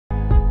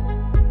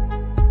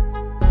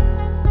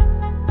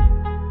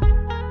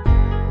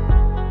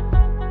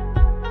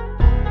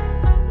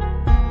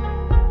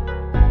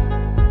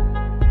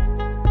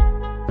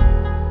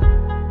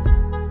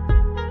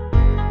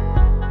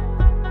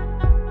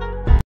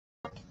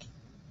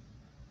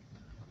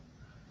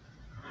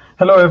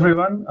Hello,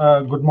 everyone.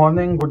 Good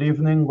morning, good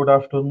evening, good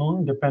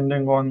afternoon,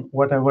 depending on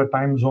whatever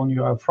time zone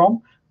you are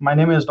from. My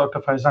name is Dr.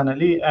 Faizan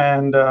Ali,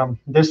 and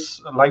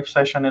this live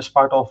session is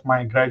part of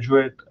my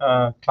graduate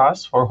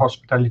class for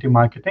hospitality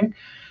marketing.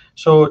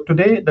 So,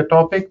 today, the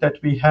topic that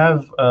we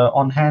have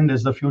on hand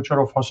is the future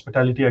of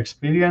hospitality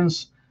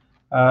experience.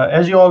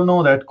 As you all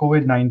know, that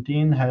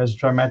COVID-19 has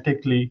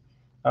dramatically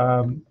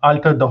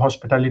altered the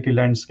hospitality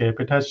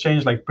landscape. It has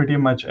changed like pretty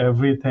much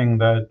everything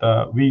that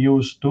we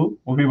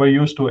were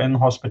used to in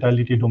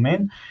hospitality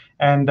domain,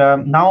 and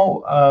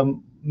now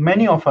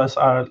many of us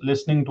are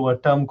listening to a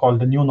term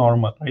called the new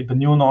normal. Right, the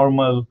new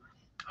normal.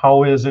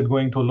 How is it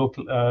going to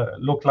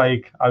look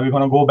like? Are we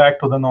going to go back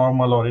to the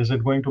normal, or is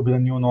it going to be the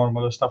new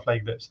normal, or stuff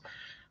like this?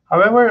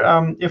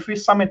 However, if we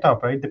sum it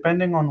up, right,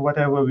 depending on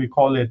whatever we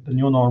call it, the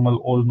new normal,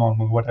 old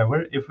normal,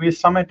 whatever, if we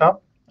sum it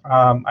up,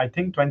 I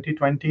think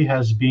 2020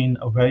 has been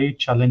a very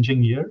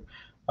challenging year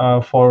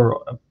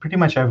for pretty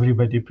much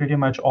everybody, pretty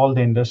much all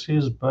the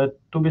industries. But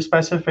to be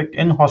specific,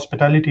 in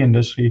hospitality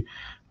industry,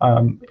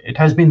 it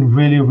has been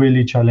really,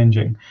 really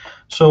challenging.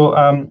 So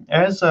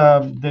as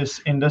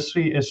this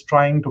industry is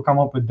trying to come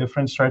up with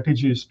different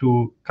strategies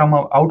to come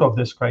out of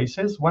this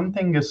crisis, one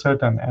thing is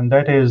certain, and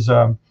that is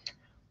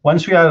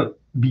once we are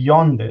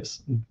beyond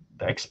this,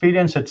 the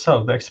experience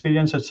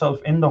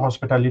itself in the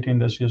hospitality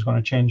industry is going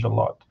to change a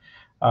lot.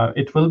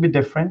 It will be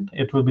different.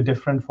 It will be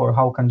different for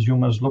how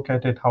consumers look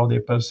at it, how they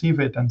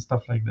perceive it, and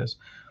stuff like this.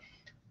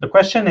 The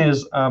question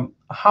is,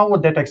 how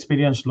would that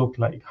experience look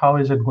like? How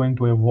is it going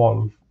to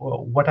evolve?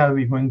 Or what are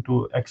we going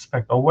to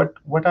expect, or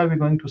what are we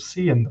going to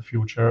see in the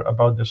future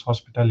about this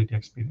hospitality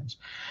experience?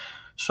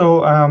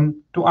 So,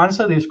 to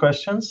answer these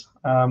questions,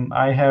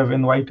 I have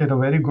invited a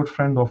very good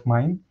friend of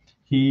mine.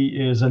 He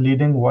is a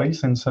leading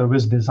voice in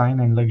service design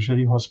and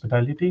luxury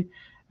hospitality,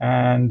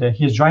 and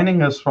he's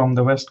joining us from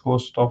the West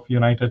Coast of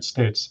United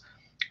States.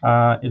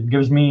 It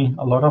gives me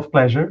a lot of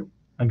pleasure,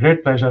 a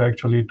great pleasure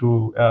actually,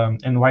 to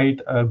invite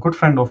a good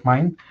friend of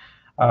mine,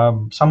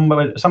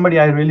 somebody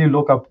I really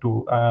look up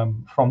to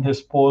from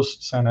his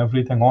posts and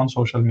everything on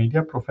social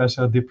media,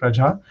 Professor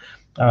Dipra.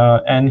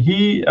 And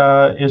he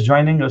is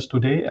joining us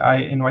today. I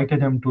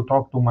invited him to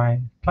talk to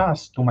my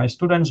class, to my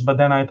students, but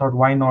then I thought,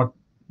 why not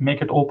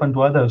make it open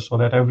to others so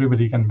that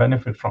everybody can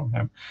benefit from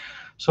him?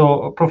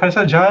 So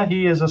Professor Jha,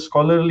 he is a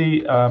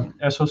scholarly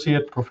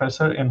associate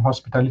professor in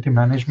hospitality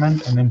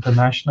management and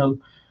international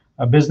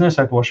business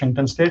at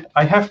Washington State.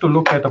 I have to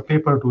look at a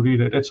paper to read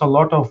it. It's a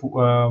lot of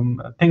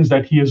things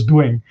that he is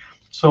doing.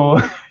 So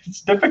it's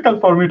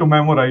difficult for me to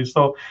memorize.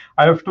 So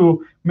I have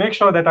to make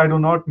sure that I do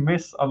not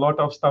miss a lot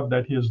of stuff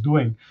that he is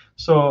doing.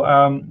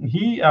 So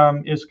he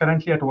is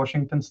currently at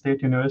Washington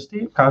State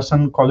University,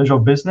 Carson College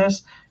of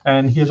Business,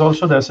 and he is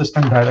also the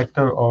assistant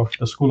director of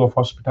the School of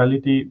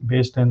Hospitality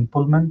based in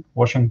Pullman,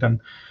 Washington.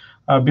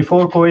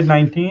 Before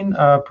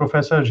COVID-19,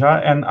 Professor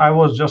Jha, and I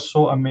was just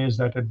so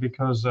amazed at it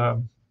because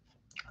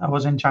I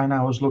was in China.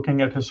 I was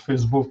looking at his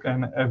Facebook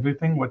and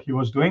everything, what he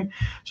was doing.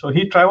 So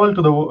he traveled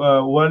to the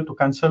world to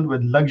consult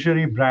with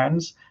luxury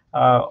brands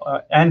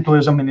and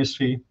tourism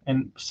ministry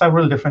in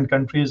several different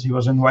countries. He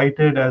was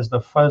invited as the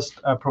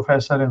first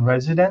professor in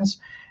residence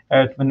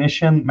at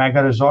Venetian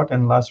Mega Resort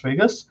in Las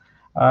Vegas,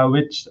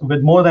 which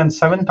with more than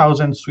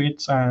 7,000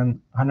 suites and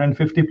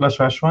 150 plus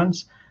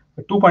restaurants,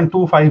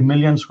 2.25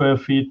 million square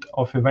feet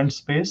of event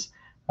space.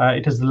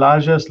 It is the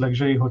largest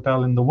luxury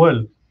hotel in the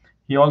world.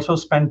 He also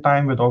spent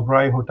time with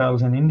Oberoi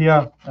Hotels in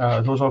India.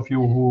 Those of you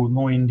who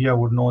know India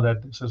would know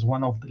that this is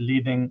one of the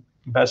leading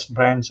best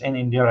brands in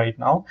India right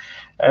now,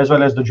 as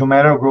well as the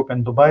Jumeirah Group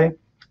in Dubai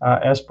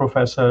as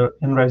professor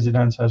in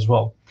residence as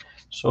well.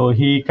 So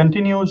he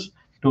continues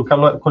to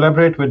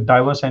collaborate with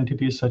diverse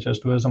entities such as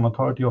Tourism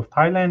Authority of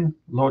Thailand,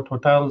 Lot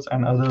Hotels,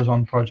 and others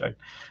on project.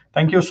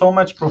 Thank you so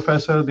much,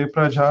 Professor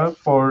Dipra,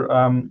 for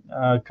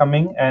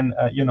coming and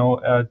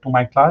to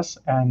my class,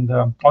 and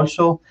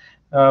also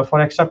for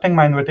accepting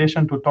my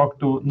invitation to talk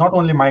to not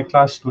only my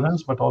class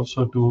students, but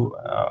also to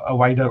a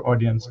wider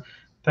audience.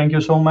 Thank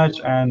you so much,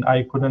 and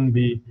I couldn't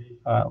be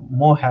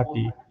more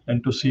happy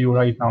than to see you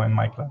right now in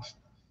my class.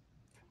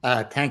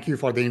 Thank you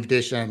for the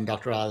invitation,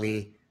 Dr.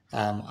 Ali.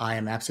 I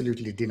am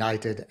absolutely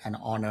delighted and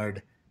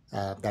honored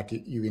that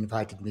you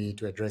invited me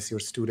to address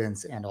your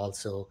students and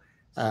also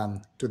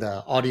to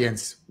the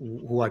audience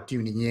who are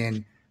tuning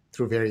in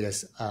through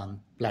various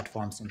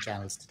platforms and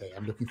channels today.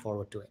 I'm looking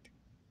forward to it.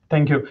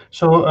 Thank you.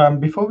 So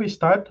before we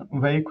start,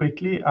 very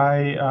quickly,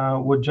 I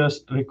would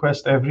just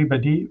request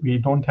everybody, we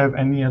don't have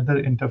any other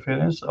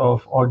interference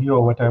of audio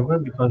or whatever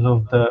because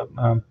of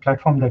the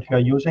platform that we are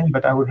using,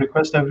 but I would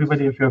request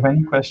everybody, if you have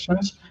any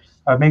questions,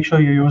 make sure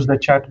you use the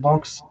chat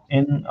box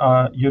in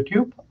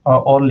YouTube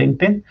or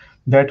LinkedIn.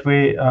 That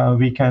way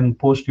we can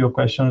post your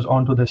questions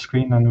onto the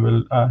screen, and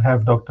we'll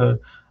have Dr.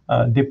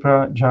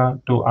 Dipra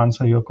Jha to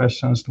answer your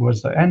questions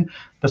towards the end.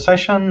 The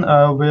session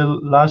will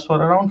last for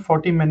around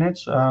 40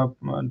 minutes.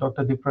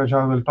 Dr. Dipra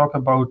Jha will talk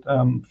about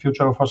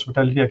future of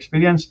hospitality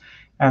experience,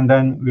 and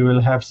then we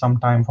will have some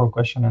time for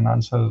question and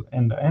answer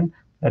in the end.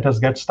 Let us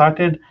get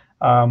started.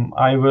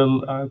 I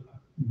will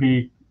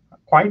be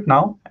quiet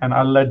now, and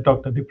I'll let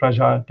Dr.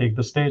 Dipra take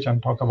the stage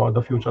and talk about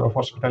the future of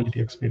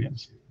hospitality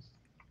experience.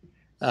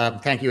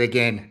 Thank you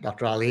again,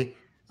 Dr. Ali.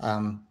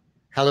 Um,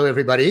 Hello,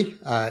 everybody.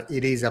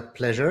 It is a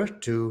pleasure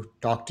to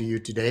talk to you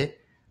today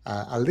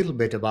a little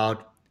bit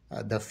about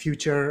the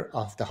future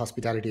of the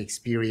hospitality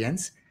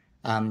experience.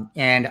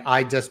 And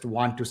I just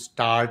want to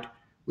start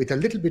with a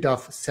little bit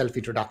of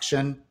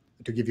self-introduction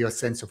to give you a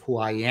sense of who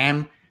I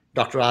am.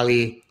 Dr.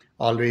 Ali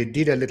already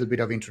did a little bit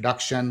of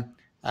introduction.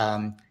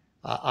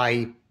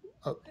 I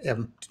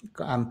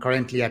I'm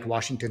currently at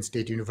Washington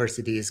State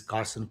University's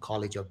Carson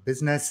College of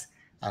Business.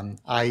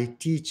 I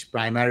teach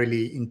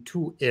primarily in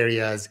two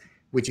areas,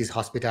 which is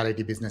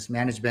hospitality business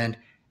management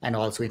and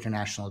also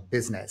international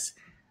business.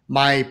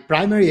 My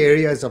primary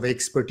areas of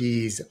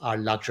expertise are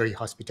luxury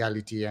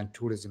hospitality and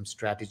tourism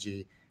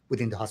strategy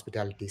within the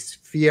hospitality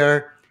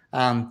sphere.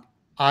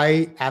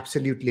 I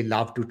absolutely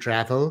love to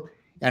travel.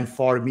 And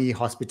for me,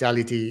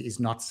 hospitality is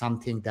not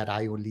something that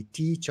I only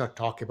teach or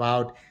talk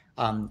about.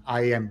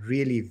 I am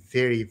really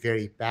very,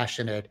 very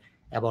passionate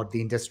about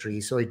the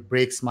industry. So it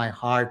breaks my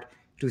heart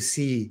to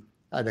see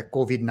the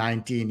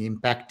COVID-19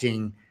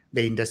 impacting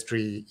the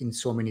industry in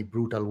so many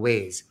brutal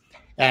ways.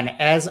 And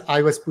as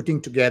I was putting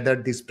together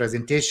this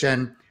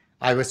presentation,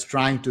 I was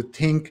trying to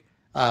think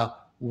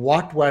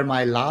what were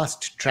my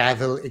last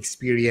travel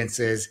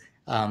experiences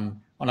on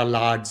a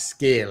large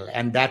scale.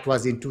 And that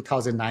was in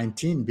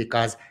 2019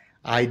 because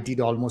I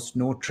did almost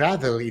no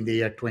travel in the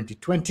year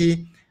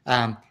 2020.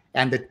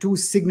 And the two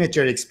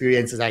signature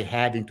experiences I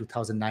had in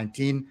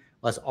 2019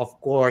 was, of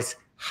course,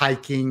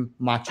 hiking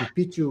Machu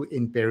Picchu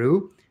in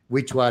Peru,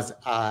 which was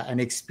an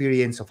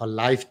experience of a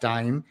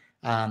lifetime,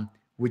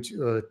 which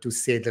to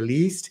say the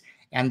least.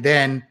 And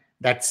then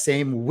that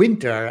same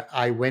winter,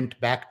 I went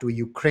back to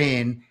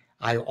Ukraine.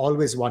 I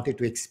always wanted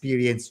to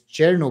experience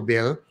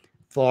Chernobyl.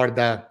 For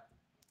the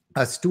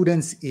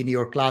students in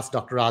your class,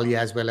 Dr. Ali,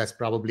 as well as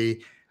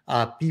probably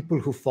people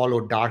who follow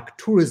dark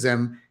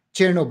tourism,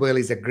 Chernobyl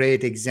is a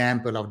great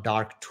example of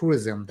dark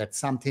tourism. That's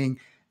something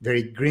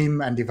very grim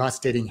and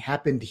devastating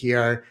happened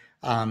here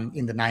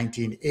in the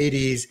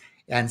 1980s.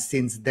 And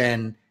since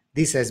then,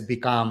 this has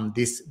become,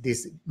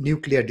 this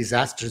nuclear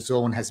disaster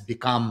zone has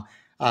become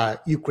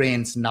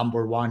Ukraine's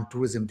 #1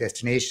 tourism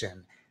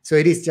destination. So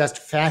it is just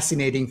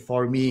fascinating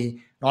for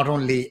me, not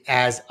only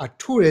as a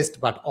tourist,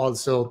 but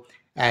also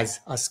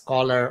as a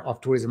scholar of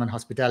tourism and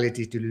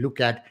hospitality, to look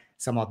at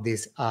some of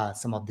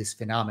this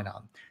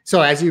phenomenon.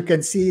 So as you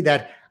can see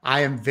that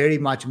I am very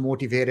much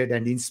motivated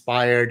and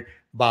inspired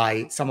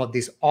by some of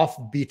these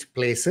offbeat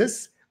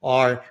places,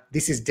 or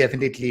this is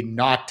definitely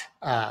not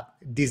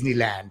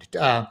Disneyland,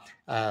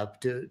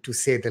 to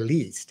say the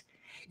least.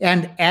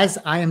 And as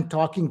I am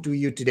talking to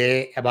you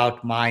today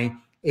about my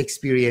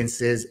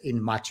experiences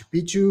in Machu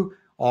Picchu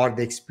or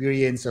the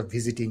experience of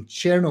visiting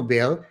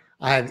Chernobyl,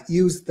 I have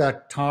used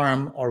the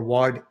term or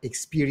word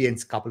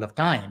experience a couple of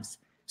times.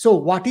 So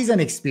what is an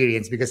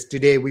experience? Because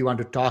today we want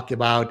to talk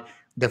about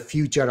the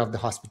future of the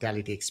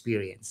hospitality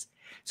experience.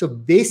 So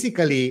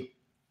basically,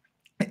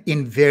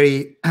 in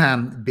very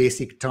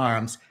basic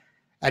terms,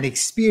 an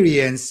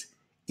experience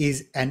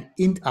is an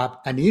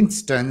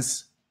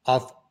instance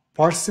of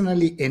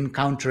personally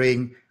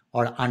encountering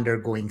or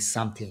undergoing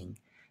something.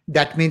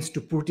 That means, to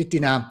put it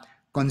in a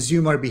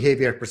consumer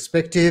behavior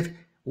perspective,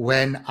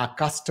 when a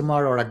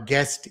customer or a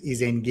guest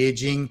is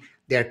engaging,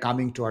 they're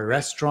coming to a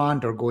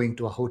restaurant or going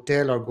to a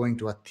hotel or going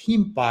to a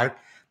theme park,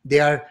 they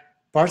are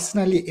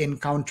personally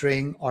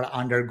encountering or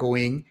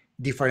undergoing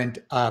different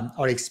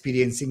or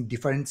experiencing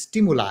different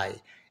stimuli.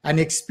 And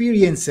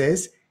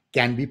experiences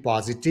can be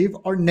positive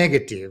or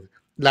negative.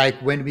 Like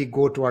when we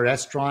go to a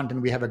restaurant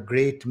and we have a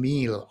great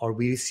meal or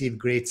we receive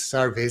great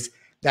service,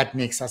 that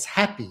makes us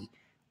happy.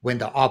 When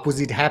the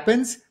opposite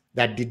happens,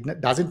 that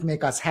doesn't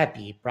make us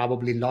happy.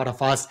 Probably a lot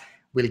of us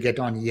will get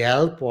on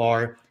Yelp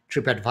or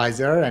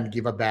TripAdvisor and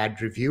give a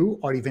bad review,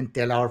 or even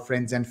tell our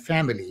friends and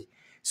family.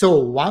 So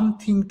one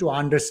thing to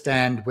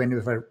understand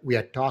whenever we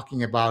are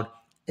talking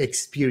about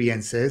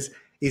experiences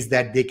is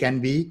that they can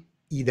be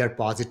either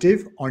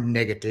positive or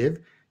negative.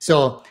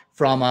 So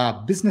from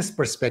a business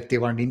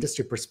perspective or an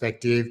industry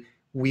perspective,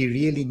 we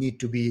really need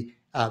to be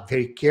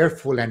very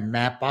careful and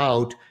map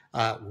out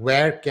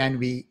where can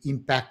we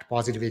impact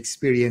positive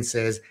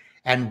experiences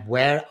and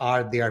where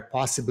are there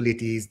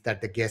possibilities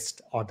that the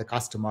guest or the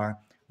customer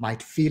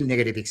might feel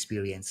negative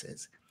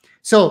experiences.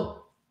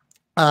 So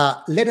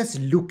let us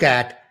look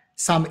at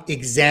some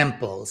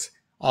examples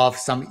of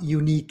some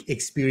unique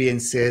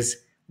experiences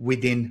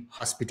within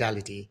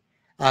hospitality.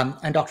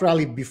 And Dr.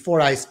 Ali,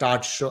 before I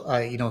start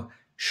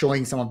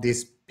showing some of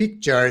these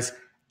pictures,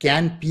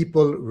 can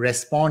people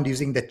respond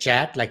using the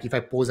chat? Like if I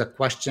pose a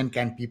question,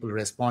 can people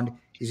respond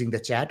using the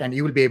chat? And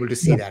you will be able to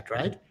see that,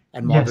 right?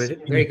 And moderate Yes.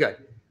 it. Very good.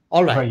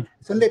 All right.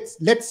 So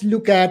let's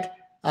look at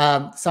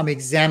some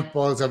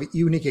examples of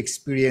unique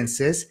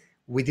experiences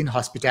within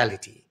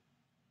hospitality.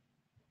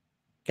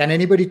 Can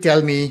anybody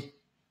tell me,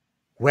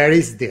 where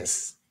is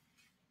this?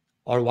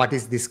 Or what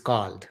is this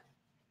called?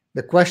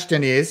 The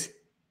question is,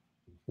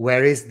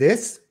 where is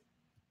this?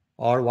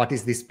 Or what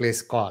is this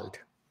place called?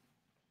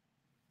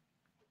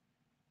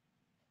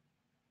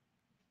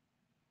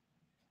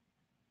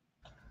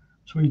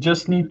 So we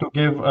just need to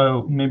give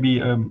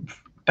maybe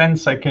 10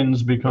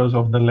 seconds because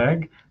of the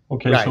lag.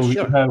 Okay, so Right, we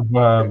sure.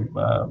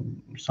 have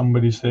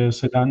somebody say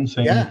Sidan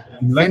saying Yeah,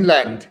 Finland.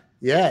 Finland.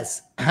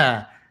 Yes,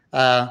 yeah,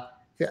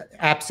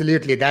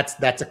 absolutely.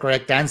 That's a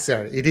correct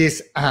answer. It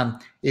is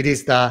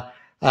the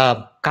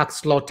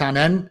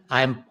Kakslotanen.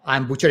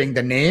 I'm butchering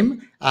the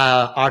name.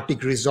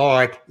 Arctic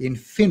resort in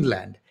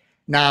Finland.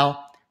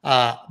 Now,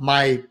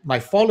 my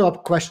follow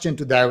up question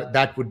to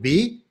that would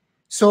be: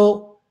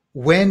 so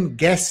when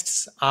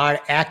guests are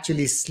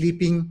actually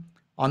sleeping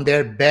on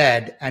their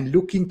bed and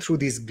looking through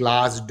these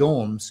glass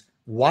domes,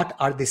 what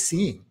are they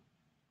seeing?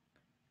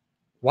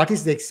 What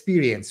is the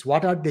experience?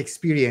 What are they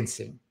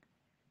experiencing?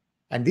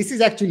 And this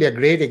is actually a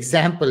great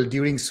example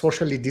during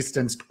socially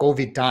distanced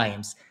COVID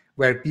times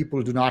where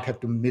people do not have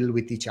to mill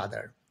with each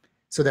other.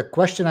 So the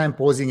question I'm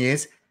posing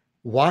is,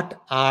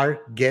 what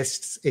are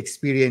guests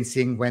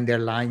experiencing when they're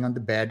lying on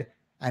the bed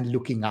and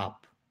looking up?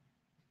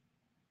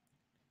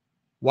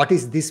 What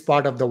is this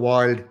part of the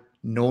world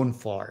known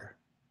for?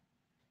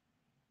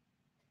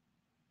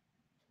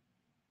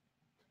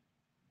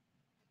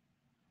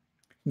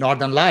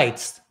 Northern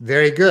Lights.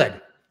 Very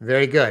good.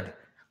 Very good.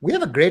 We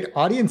have a great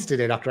audience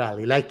today, Dr.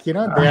 Ali. Like,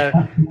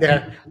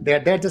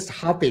 they're just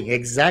hopping.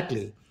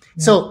 Exactly.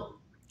 Yeah. So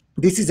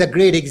this is a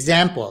great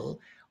example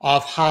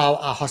of how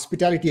a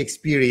hospitality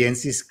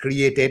experience is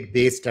created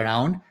based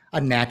around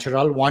a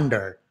natural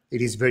wonder.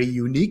 It is very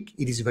unique.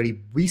 It is very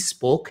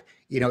bespoke.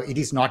 It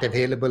is not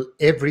available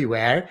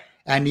everywhere,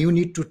 and you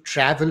need to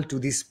travel to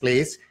this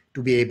place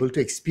to be able to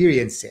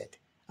experience it.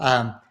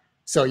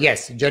 So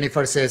yes,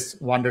 Jennifer says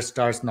Wonder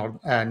Stars,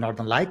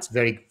 Northern Lights.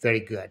 Very,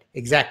 very good.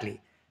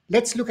 Exactly.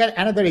 Let's look at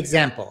another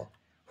example.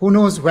 Who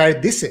knows where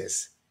this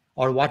is,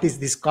 or what is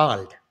this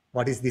called?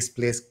 What is this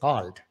place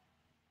called?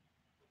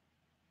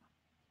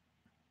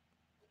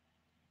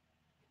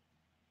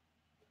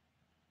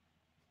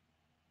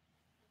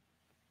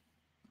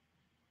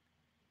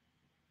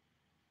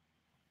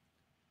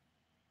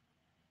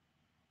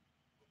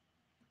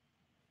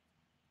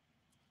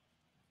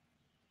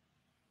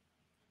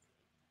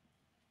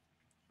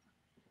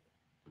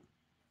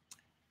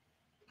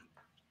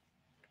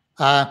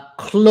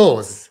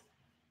 Close.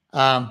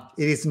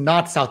 It is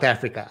not South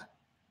Africa,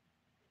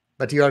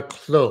 but you are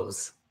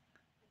close.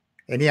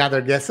 Any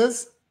other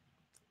guesses?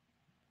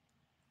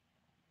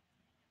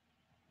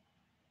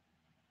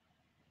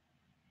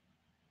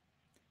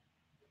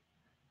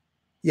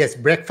 Yes,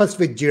 breakfast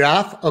with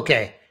giraffe.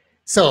 Okay.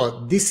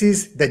 So this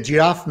is the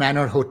Giraffe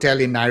Manor Hotel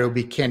in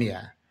Nairobi,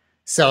 Kenya.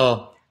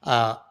 So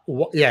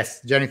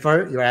yes,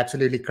 Jennifer, you're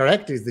absolutely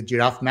correct. It's the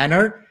Giraffe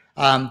Manor.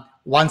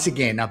 Once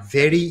again, a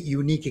very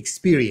unique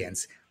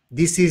experience.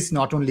 This is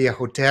not only a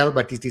hotel,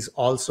 but it is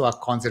also a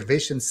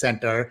conservation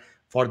center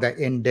for the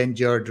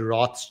endangered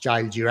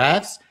Rothschild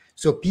giraffes.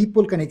 So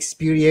people can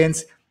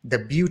experience the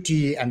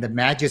beauty and the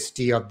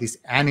majesty of these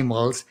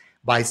animals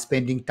by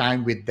spending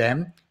time with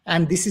them.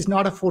 And this is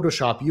not a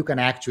Photoshop. You can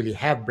actually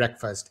have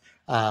breakfast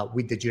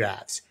with the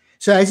giraffes.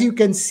 So as you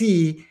can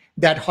see,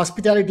 that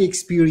hospitality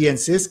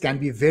experiences can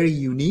be very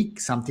unique,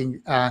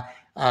 something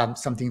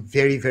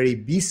very, very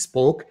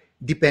bespoke,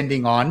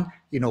 depending on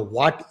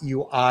what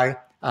you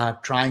are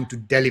trying to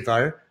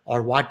deliver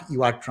or what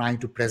you are trying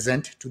to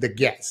present to the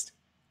guest.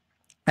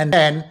 And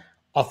then,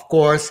 of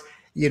course,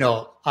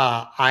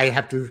 I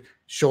have to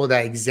show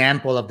the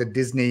example of the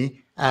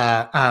Disney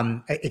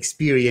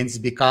experience,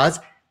 because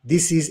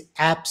this is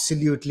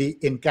absolutely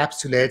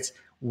encapsulates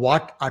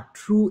what a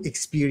true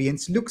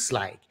experience looks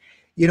like.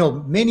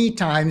 Many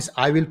times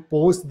I will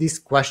pose this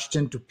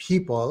question to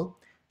people.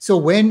 So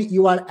when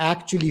you are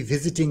actually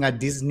visiting a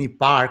Disney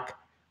park,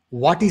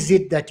 what is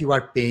it that you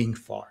are paying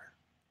for?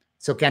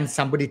 So can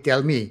somebody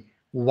tell me,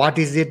 what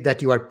is it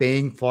that you are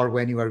paying for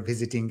when you are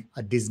visiting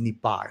a Disney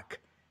park?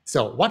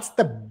 So what's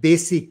the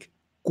basic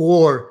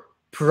core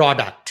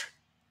product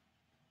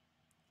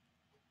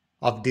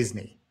of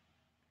Disney?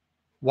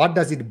 What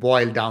does it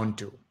boil down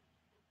to?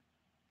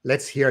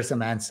 Let's hear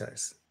some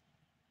answers.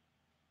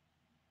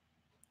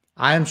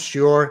 I am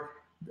sure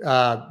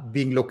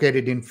being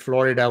located in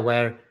Florida,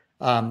 where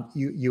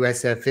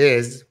USF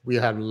is, we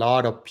have a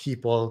lot of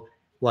people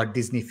who are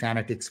Disney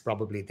fanatics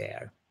probably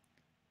there.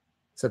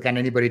 So can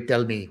anybody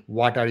tell me,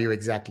 what are you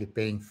exactly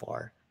paying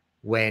for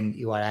when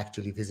you are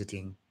actually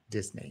visiting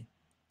Disney?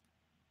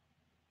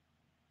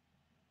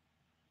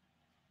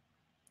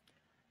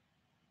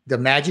 The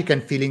magic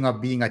and feeling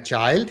of being a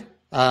child.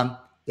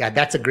 Yeah,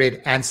 that's a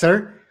great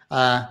answer.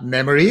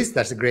 Memories,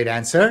 that's a great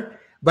answer.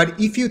 But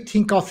if you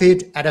think of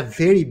it at a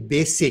very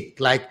basic,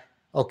 like,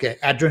 okay,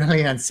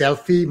 adrenaline and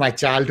selfie, my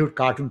childhood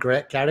cartoon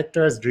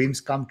characters, dreams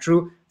come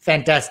true,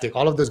 fantastic.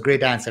 All of those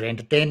great answers.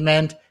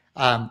 Entertainment,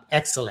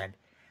 excellent.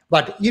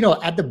 But,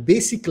 at the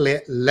basic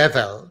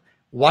level,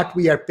 what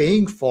we are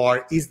paying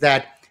for is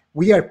that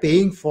we are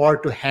paying for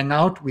to hang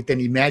out with an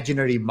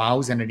imaginary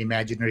mouse and an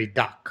imaginary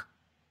duck.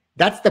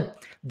 That's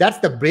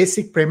the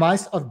basic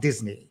premise of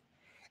Disney.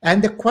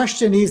 And the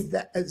question is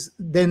that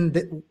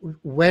then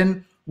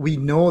when we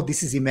know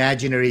this is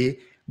imaginary,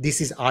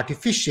 this is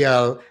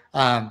artificial,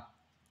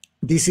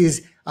 this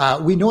is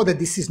We know that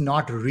this is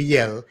not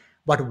real,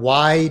 but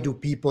why do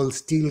people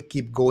still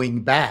keep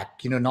going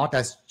back? Not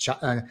as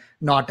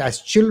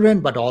children,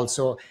 but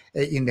also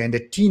in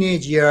the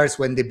teenage years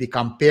when they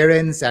become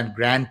parents and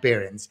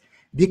grandparents.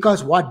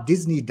 Because what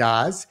Disney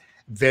does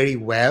very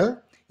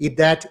well is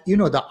that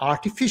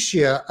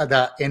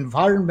the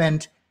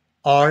environment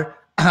or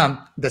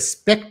the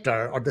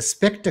specter or the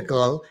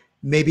spectacle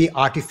may be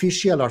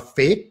artificial or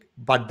fake,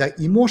 but the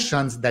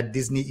emotions that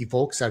Disney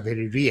evokes are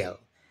very real.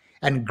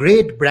 And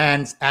great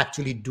brands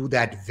actually do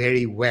that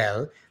very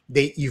well.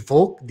 They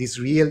evoke these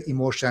real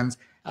emotions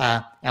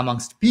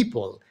amongst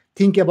people.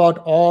 Think about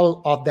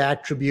all of the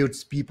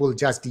attributes people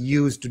just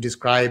use to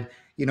describe,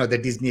 the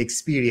Disney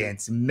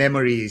experience: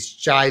 memories,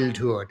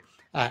 childhood,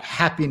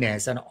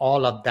 happiness, and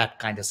all of that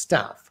kind of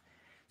stuff.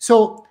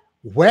 So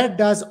where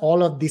does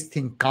all of this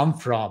thing come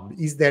from?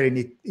 Is there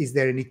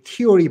any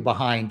theory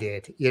behind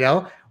it?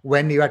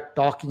 When you are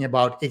talking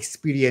about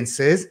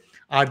experiences,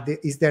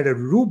 is there a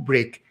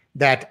rubric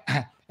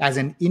that as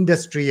an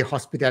industry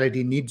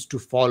hospitality needs to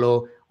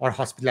follow, or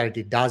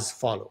hospitality does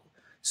follow?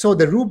 So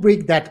the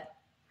rubric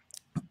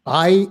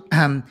I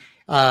um,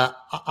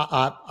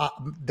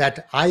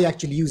 that I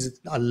actually use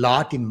a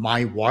lot in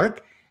my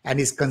work, and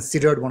is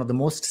considered one of the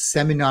most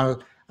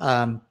seminal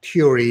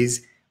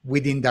theories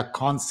within the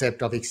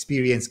concept of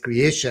experience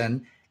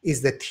creation,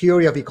 is the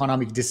theory of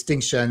economic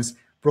distinctions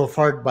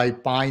proffered by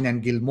Pine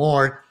and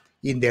Gilmore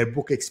in their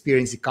book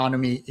Experience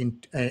Economy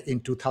in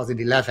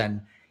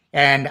 2011.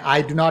 And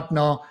I do not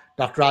know,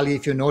 Dr. Ali,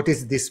 if you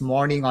noticed this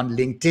morning on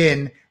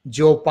LinkedIn,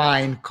 Joe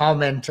Pine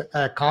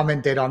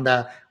commented on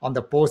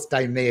the post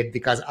I made,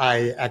 because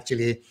I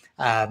actually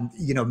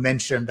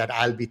mentioned that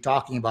I'll be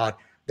talking about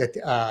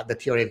the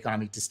theory of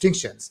economic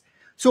distinctions.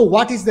 So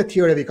what is the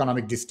theory of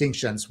economic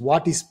distinctions?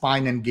 What is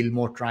Pine and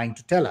Gilmore trying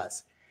to tell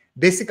us?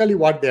 Basically,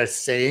 what they're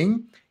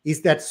saying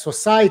is that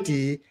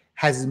society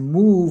has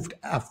moved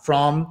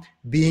from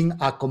being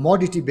a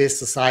commodity-based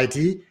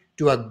society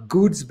to a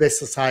goods-based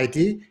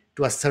society,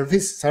 to a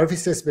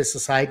services-based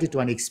society, to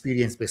an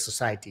experience-based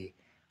society.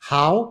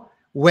 How?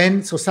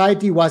 When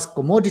society was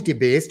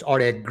commodity-based or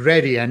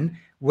agrarian,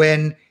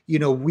 when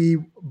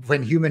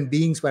human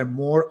beings were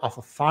more of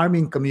a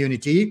farming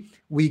community,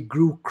 we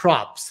grew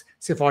crops.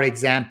 Say, for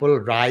example,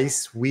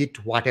 rice,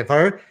 wheat,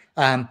 whatever.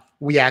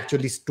 We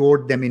actually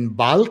stored them in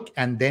bulk,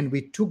 and then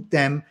we took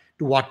them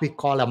to what we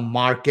call a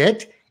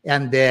market.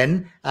 And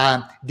then,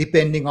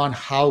 depending on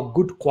how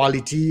good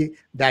quality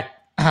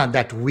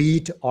that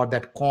wheat or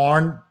that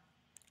corn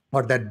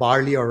or that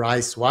barley or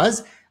rice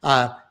was,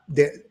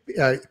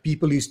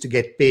 people used to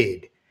get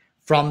paid.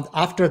 From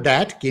after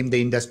that came the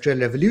Industrial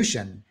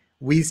Revolution.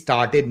 We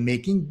started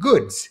making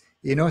goods,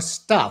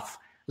 stuff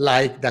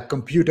like the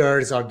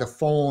computers or the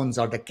phones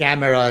or the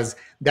cameras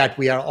that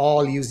we are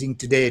all using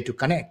today to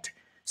connect.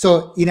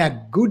 So in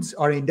a goods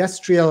or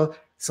industrial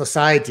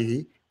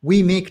society,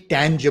 we make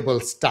tangible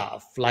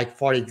stuff. Like,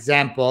 for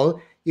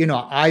example,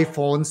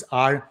 iPhones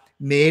are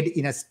made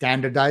in a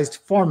standardized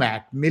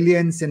format,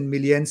 millions and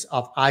millions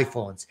of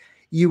iPhones.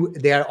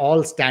 They are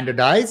all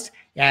standardized.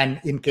 And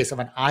in case of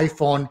an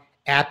iPhone,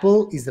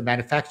 Apple is the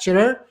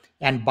manufacturer,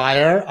 and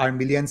buyer are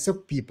millions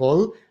of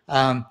people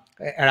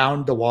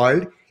around the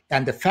world.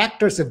 And the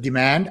factors of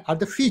demand are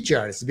the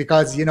features,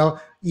 because,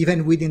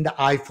 even within the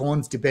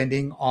iPhones,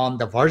 depending on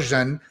the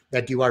version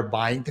that you are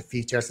buying, the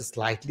features are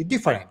slightly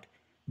different.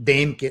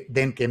 Then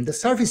came the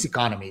service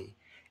economy.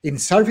 In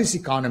service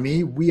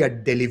economy, we are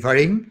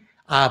delivering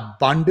a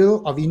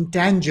bundle of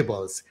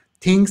intangibles,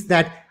 things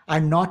that are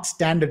not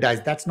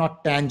standardized. That's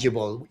not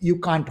tangible. You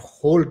can't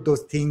hold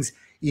those things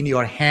in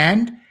your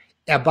hand.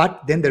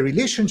 But then the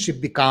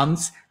relationship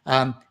becomes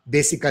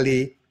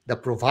basically the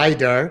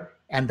provider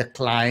and the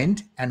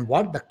client. And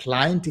what the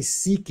client is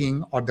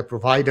seeking, or the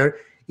provider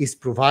is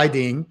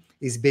providing,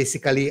 is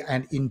basically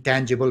an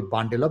intangible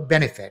bundle of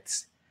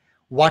benefits.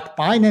 What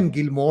Pine and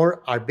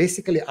Gilmore are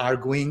basically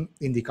arguing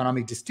in the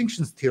economic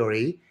distinctions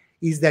theory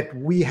is that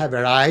we have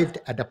arrived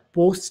at a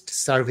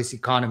post-service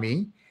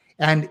economy.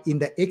 And in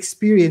the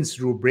experience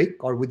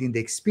rubric, or within the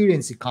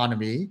experience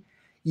economy,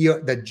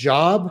 the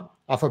job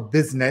of a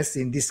business,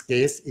 in this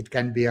case, it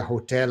can be a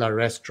hotel, a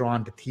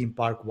restaurant, a theme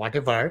park,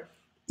 whatever,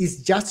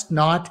 is just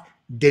not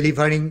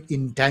delivering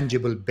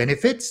intangible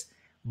benefits,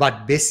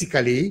 but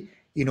basically,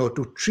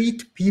 to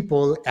treat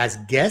people as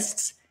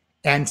guests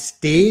and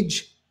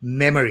stage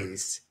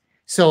memories.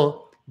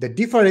 So the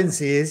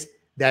difference is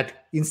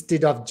that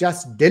instead of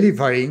just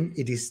delivering,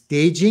 it is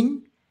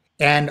staging,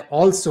 and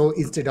also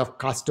instead of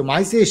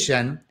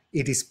customization,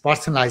 it is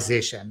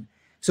personalization.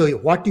 So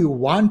what you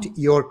want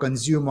your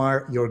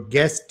consumer, your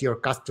guest, your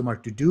customer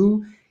to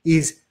do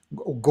is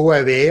go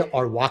away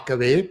or walk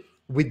away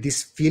with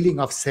this feeling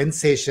of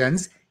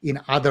sensations. In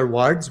other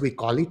words, we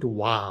call it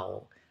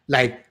wow.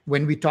 Like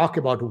when we talk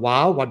about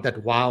wow, what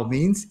that wow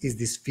means is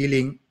this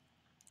feeling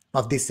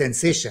of this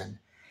sensation.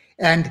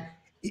 And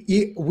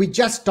we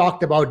just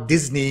talked about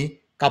Disney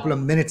a couple of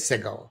minutes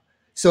ago.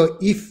 So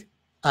if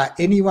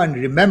anyone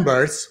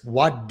remembers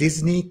what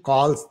Disney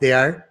calls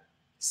their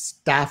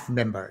staff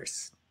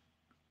members,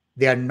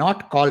 they are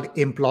not called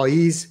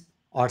employees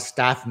or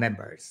staff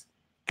members.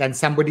 Can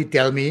somebody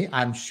tell me?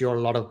 I'm sure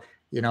a lot of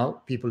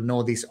people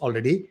know this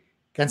already.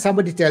 Can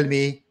somebody tell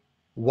me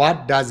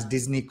what does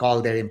Disney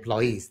call their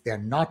employees? They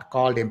are not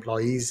called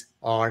employees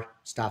or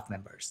staff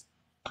members.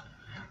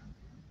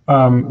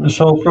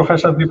 So,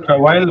 Professor Dipra,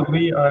 while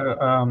we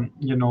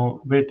are,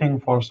 waiting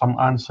for some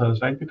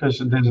answers, right, because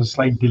there's a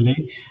slight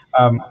delay,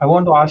 I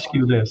want to ask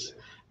you this.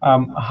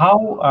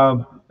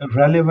 How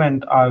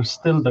relevant are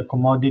still the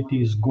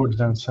commodities,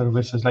 goods, and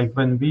services? Like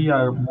when we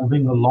are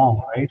moving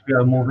along, right, we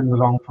are moving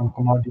along from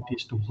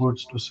commodities to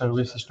goods to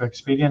services to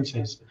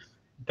experiences.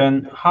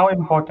 Then how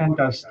important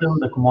are still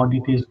the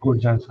commodities,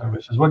 goods, and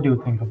services? What do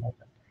you think about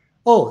that?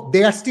 Oh,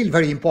 they are still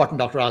very important,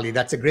 Dr. Ali.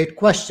 That's a great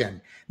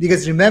question.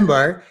 Because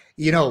remember,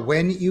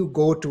 when you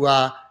go to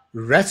a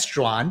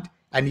restaurant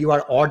and you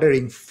are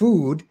ordering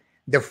food,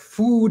 the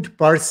food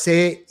per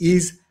se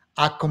is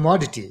a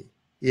commodity.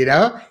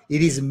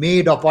 It is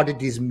made of what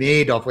it is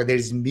made of, whether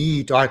it's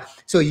meat or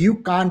so. You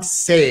can't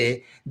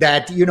say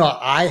that,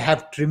 I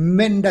have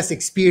tremendous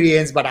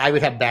experience, but I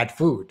will have bad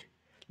food.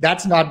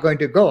 That's not going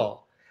to go.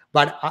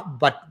 But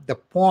the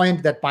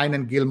point that Pine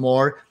and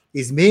Gilmore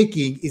is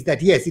making is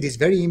that yes, it is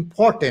very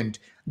important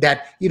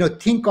that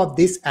think of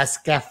this as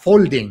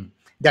scaffolding.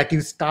 That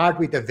you start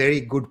with a very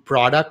good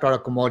product or a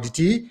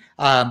commodity,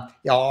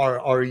 or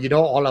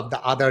all of the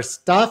other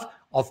stuff.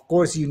 Of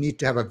course, you need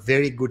to have a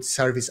very good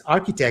service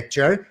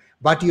architecture,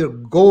 but your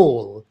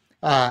goal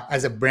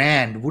as a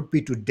brand would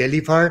be to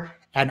deliver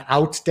an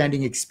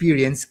outstanding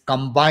experience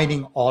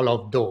combining all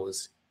of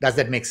those. Does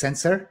that make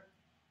sense, sir?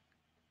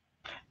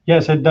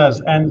 Yes, it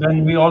does. And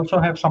then we also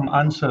have some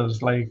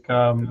answers like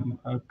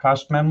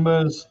cast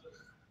members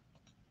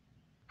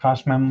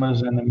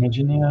and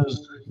Imagineers.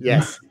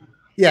 Yes.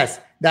 Yes,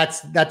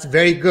 that's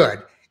very good.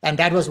 And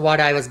that was what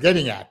I was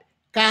getting at.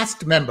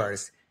 Cast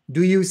members.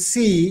 Do you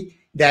see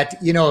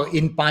that,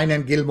 in Pine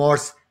and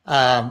Gilmore's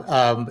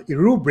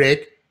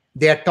rubric,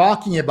 they're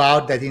talking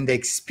about that in the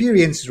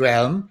experience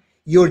realm,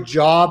 your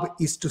job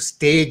is to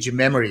stage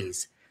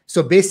memories.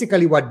 So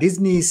basically what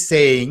Disney is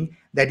saying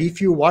that if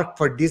you work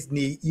for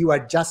Disney, you are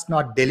just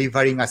not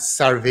delivering a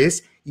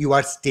service, you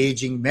are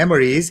staging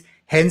memories.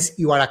 Hence,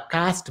 you are a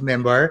cast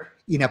member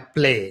in a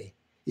play,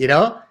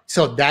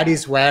 So that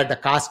is where the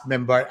cast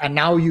member, and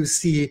now you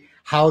see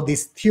how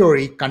this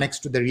theory connects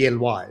to the real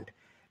world.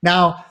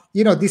 Now,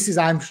 this is,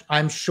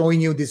 I'm showing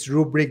you this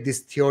rubric, this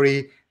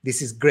theory,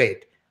 this is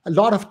great. A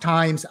lot of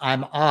times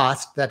I'm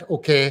asked that,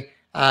 okay,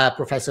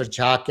 Professor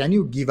Jha, can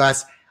you give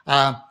us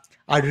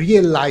a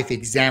real life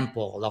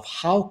example of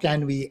how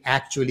can we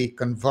actually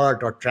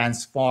convert or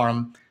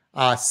transform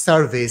a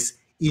service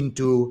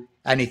into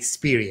an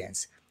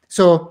experience?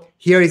 So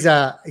here is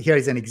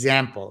an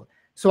example.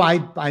 So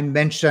I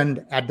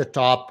mentioned at the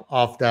top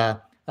of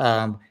the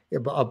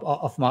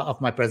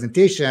of my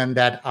presentation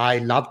that I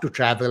love to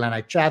travel and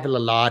I travel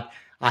a lot.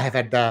 I have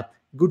had the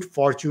good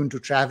fortune to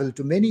travel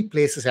to many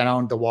places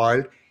around the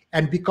world,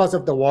 and because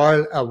of the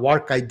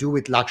work I do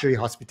with luxury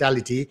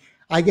hospitality,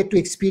 I get to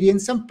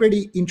experience some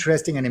pretty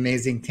interesting and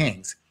amazing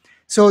things.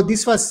 So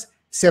this was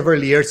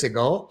several years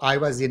ago. I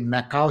was in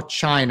Macau,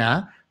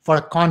 China, for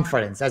a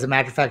conference. As a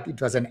matter of fact, it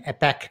was an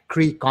APAC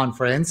CRE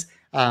conference.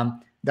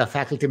 The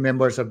faculty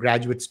members or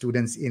graduate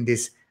students in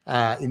this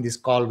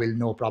call will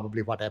know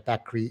probably what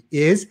APAC CRE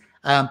is.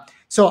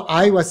 So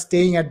I was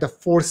staying at the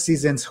Four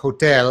Seasons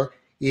Hotel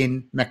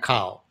in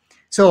Macau.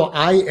 So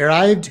I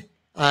arrived.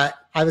 I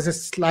was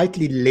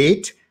slightly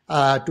late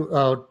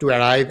to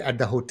arrive at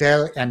the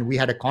hotel, and we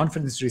had a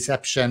conference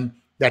reception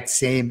that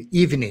same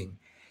evening.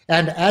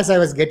 And as I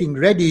was getting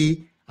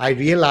ready, I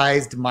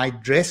realized my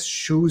dress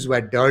shoes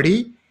were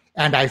dirty,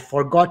 and I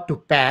forgot to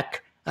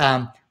pack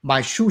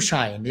my shoe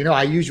shine.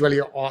 I usually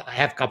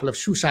have a couple of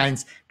shoe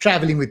shines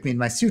traveling with me in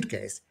my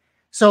suitcase.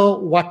 So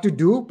what to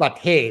do? But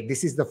hey,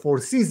 this is the Four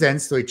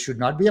Seasons, so it should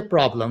not be a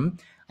problem.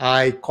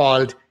 I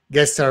called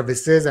guest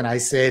services and I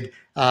said,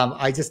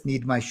 I just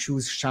need my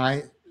shoes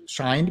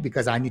shined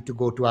because I need to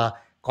go to a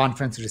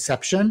conference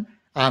reception.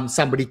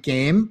 Somebody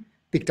came,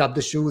 picked up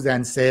the shoes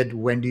and said,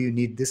 when do you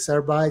need this,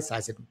 sir, by? So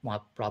I said,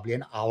 well, probably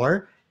an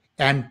hour.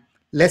 And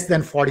less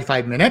than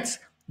 45 minutes,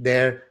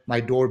 there my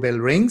doorbell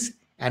rings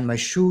and my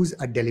shoes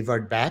are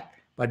delivered back,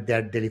 but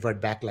they're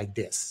delivered back like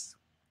this.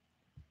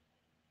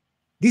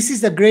 This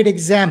is a great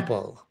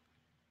example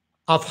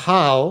of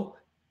how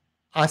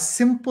a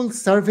simple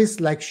service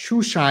like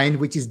shoe shine,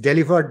 which is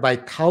delivered by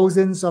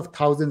thousands of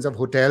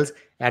hotels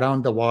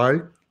around the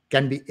world,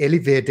 can be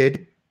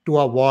elevated to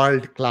a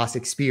world-class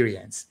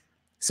experience.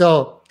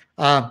 So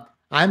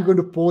I'm going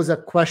to pose a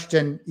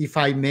question, if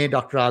I may,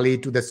 Dr. Ali,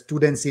 to the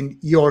students in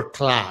your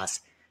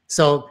class.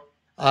 So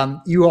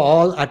you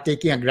all are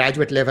taking a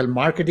graduate level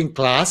marketing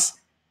class.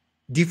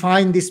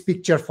 Define this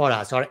picture for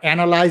us or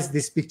analyze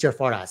this picture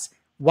for us.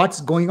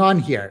 What's going on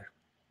here?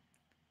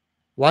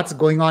 What's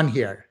going on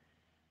here?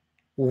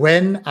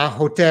 When a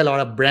hotel or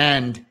a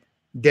brand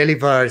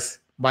delivers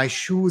my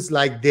shoes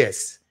like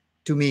this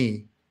to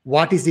me,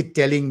 what is it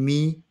telling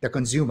me, the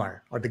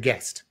consumer or the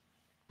guest?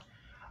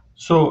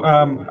 So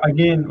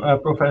again,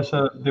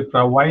 Professor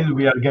Dipra, while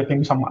we are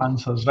getting some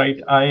answers, right,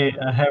 I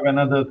have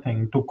another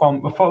thing to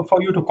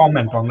for you to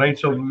comment on, right?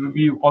 So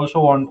we also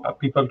want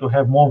people to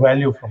have more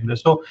value from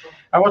this. So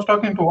I was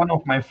talking to one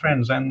of my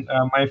friends, and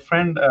my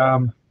friend,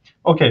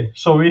 okay,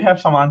 so we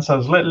have some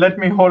answers. Let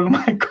me hold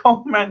my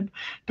comment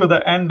to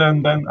the end,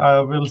 and then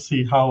we'll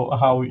see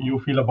how you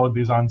feel about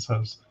these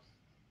answers.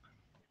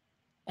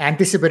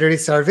 Anticipatory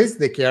service,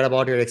 they care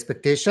about your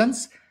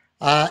expectations.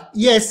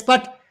 Yes,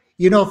 but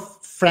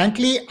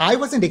frankly, I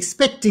wasn't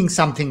expecting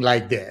something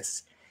like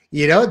this.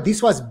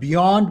 This was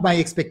beyond my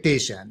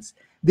expectations,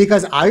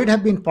 because I would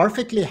have been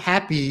perfectly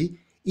happy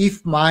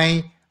if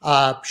my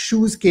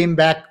shoes came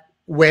back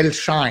well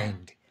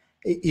shined.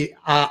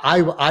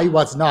 I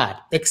was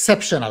not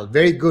exceptional.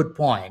 Very good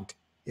point.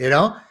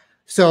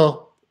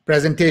 So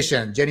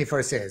presentation,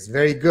 Jennifer says,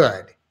 very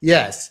good.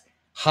 Yes,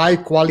 high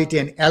quality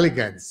and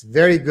elegance,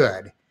 very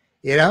good.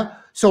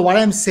 So what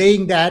I'm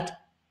saying,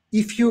 that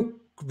if you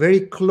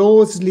very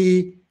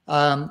closely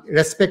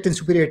respect and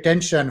superior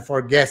attention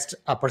for guest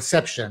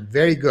perception,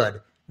 very good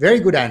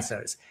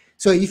answers.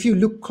 So if you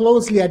look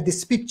closely at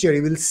this picture,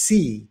 you will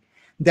see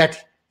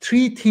that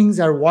three things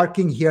are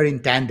working here in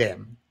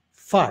tandem.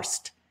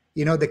 First,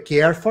 the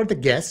care for the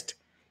guest.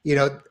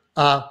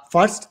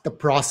 First, the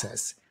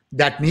process.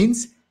 That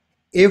means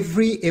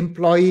every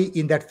employee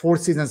in that Four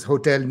Seasons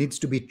hotel needs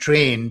to be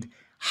trained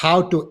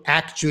how to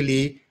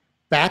actually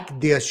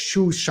pack their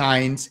shoe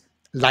shines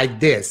like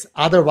this.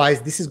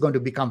 Otherwise, this is going to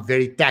become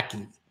very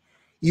tacky.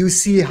 You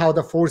see how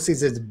the Four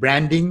Seasons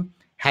branding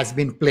has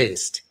been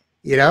placed.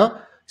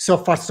 So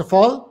first of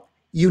all,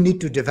 you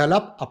need to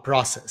develop a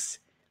process.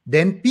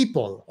 Then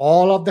people,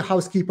 all of the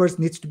housekeepers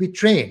needs to be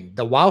trained.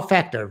 The wow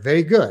factor,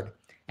 very good.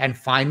 And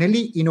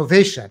finally,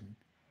 innovation.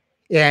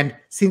 And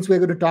since we're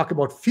going to talk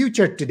about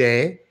future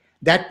today,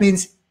 that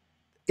means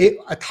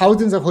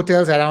thousands of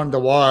hotels around the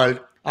world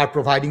are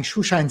providing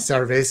shoe shine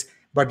service,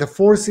 but the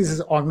Four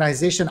Seasons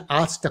organization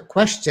asked the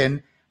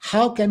question,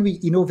 how can we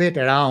innovate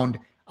around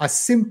a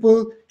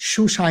simple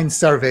shoe shine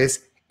service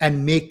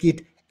and make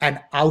it an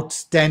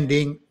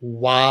outstanding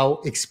wow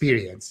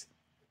experience?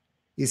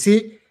 You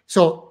see?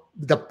 So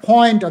the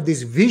point of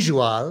this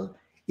visual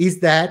is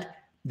that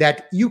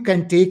you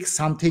can take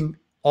something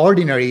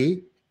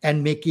ordinary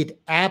and make it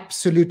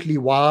absolutely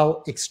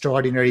wow,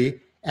 extraordinary,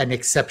 and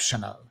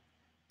exceptional.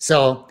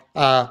 So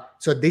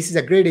this is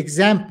a great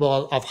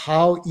example of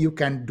how you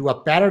can do a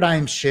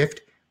paradigm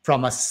shift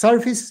from a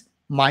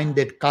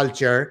service-minded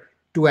culture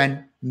to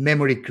an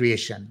memory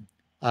creation.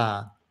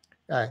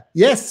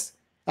 Yes,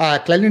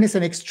 cleanliness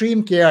and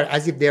extreme care,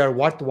 as if they are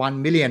worth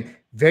 1 million.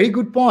 Very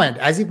good point.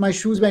 As if my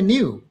shoes were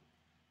new,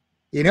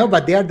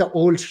 but they are the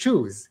old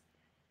shoes.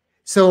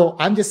 So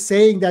I'm just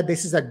saying that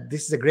this is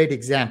a great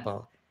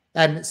example.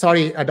 And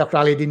sorry, Dr.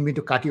 Ali, didn't mean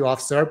to cut you off,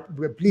 sir.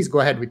 Please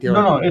go ahead with No,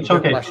 your no, it's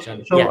okay.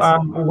 question. So, Yes.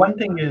 one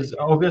thing is,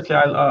 obviously,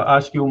 I'll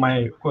ask you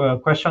my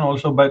question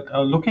also, but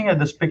looking at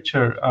this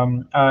picture,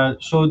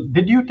 so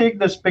did you take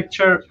this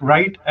picture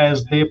right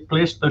as they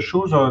placed the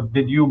shoes, or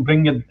did you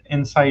bring it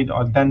inside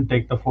or then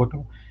take the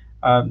photo?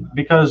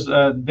 Because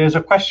there's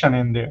a question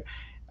in there.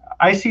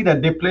 I see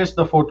that they placed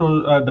the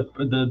photo,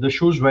 the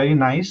shoes very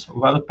nice,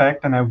 well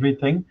packed and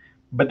everything,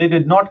 but they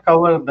did not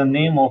cover the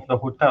name of the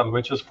hotel,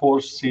 which is Four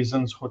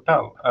Seasons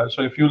Hotel.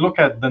 So if you look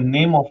at the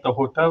name of the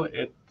hotel,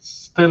 it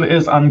still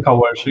is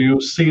uncovered. So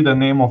you see the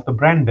name of the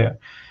brand there.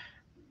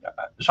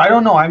 So I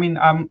don't know. I mean,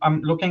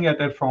 I'm looking at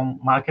it from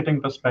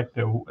marketing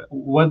perspective.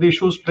 Were these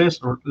shoes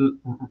placed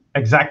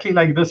exactly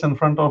like this in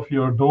front of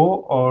your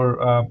door,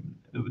 or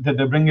did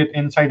they bring it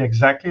inside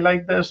exactly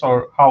like this,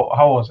 or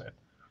how was it?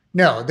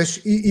 No,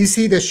 you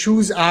see the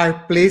shoes are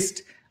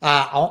placed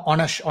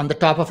on the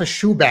top of a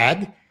shoe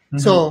bag.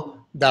 So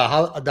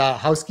the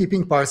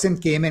housekeeping person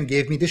came and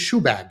gave me the shoe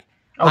bag.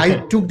 I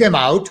Okay. took them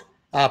out,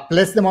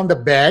 placed them on the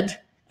bed,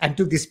 and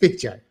took this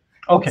picture.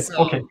 Okay, So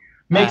okay.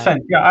 Makes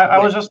sense. Yeah, I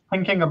yes, was just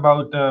thinking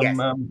about yes,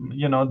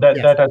 that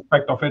yes, that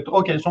aspect of it.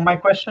 Okay, so my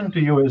question to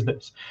you is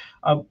this: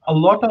 a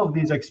lot of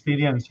these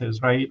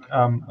experiences, right?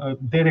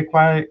 They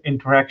require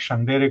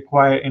interaction. They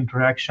require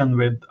interaction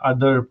with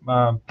other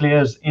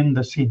players in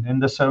the scene, in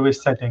the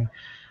service setting.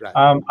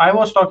 right, I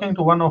was talking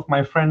to one of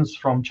my friends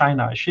from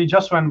China. She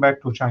just went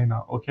back to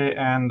China, okay,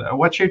 and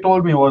what she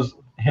told me was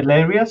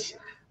hilarious,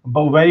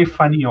 but very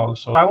funny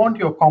also. So I want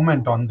your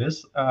comment on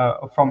this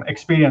from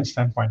experience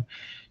standpoint.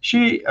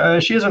 She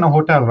is in a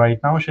hotel right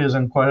now. She is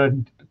in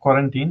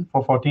quarantine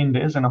for 14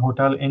 days in a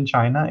hotel in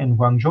China in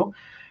Guangzhou.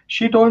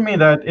 She told me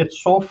that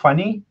it's so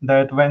funny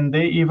that when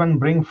they even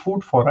bring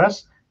food for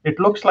us, it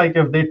looks like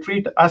if they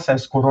treat us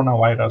as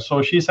coronavirus.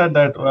 So she said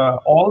that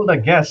all the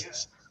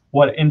guests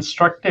were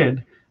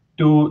instructed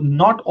to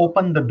not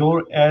open the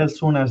door as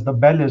soon as the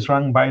bell is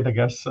rung by the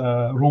guest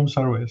room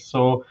service.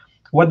 So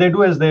what they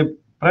do is they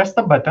press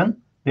the button,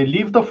 they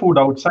leave the food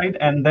outside,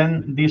 and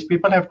then these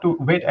people have to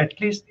wait at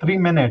least 3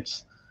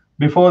 minutes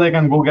before they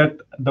can go get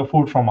the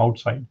food from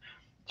outside.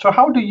 So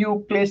how do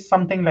you place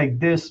something like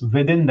this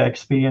within the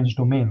experience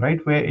domain, right,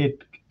 where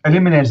it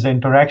eliminates the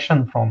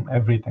interaction from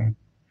everything?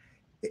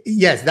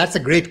 Yes, that's a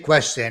great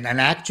question. And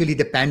actually,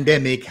 the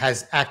pandemic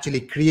has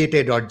actually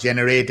created or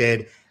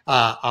generated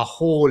a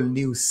whole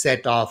new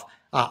set of,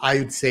 I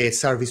would say,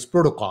 service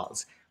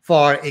protocols.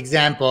 For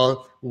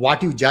example,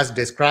 what you just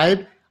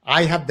described,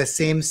 I have the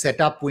same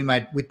setup with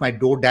my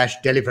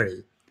DoorDash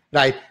delivery,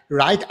 right?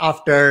 Right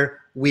after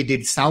we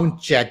did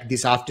sound check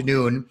this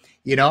afternoon,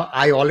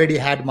 I already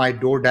had my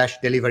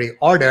DoorDash delivery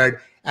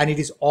ordered, and it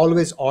is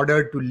always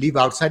ordered to leave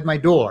outside my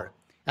door.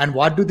 And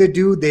what do?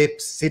 They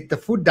sit the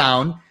food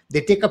down,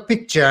 they take a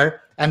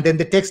picture, and then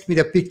they text me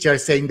the picture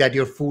saying that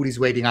your food is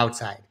waiting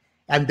outside.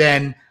 And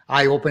then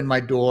I open my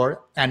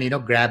door and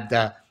grab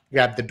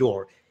the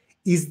door.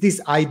 Is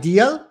this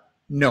ideal?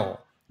 No,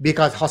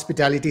 because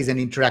hospitality is an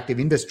interactive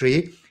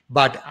industry.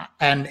 But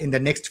and in the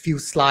next few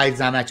slides,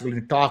 I'm actually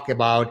going to talk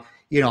about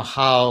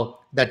how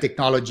the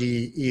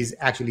technology is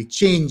actually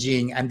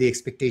changing and the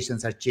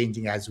expectations are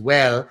changing as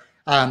well.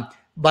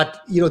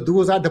 But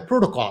those are the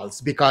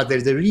protocols, because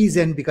there's a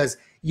reason, because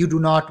you do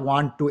not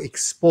want to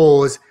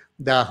expose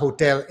the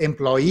hotel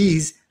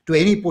employees to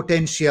any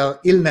potential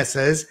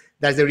illnesses.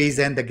 That's the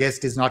reason the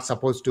guest is not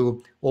supposed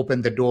to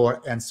open the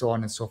door, and so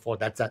on and so forth.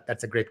 That's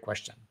a great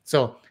question.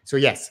 So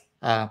yes,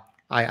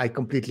 I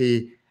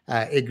completely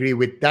agree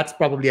with. That's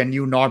probably a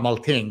new normal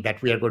thing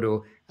that we are going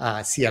to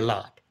see a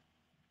lot.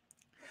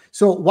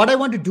 So what I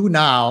want to do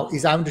now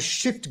is I want to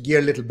shift gear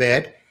a little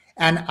bit,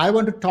 and I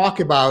want to talk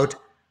about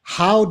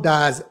how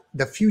does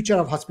the future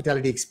of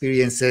hospitality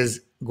experiences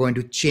going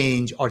to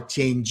change or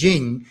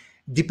changing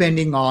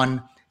depending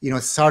on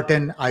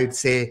certain, I would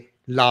say,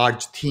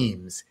 large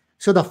themes.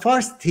 So the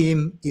first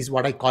theme is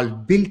what I call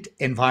built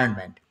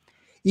environment.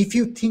 If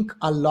you think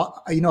a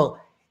lot,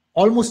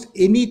 almost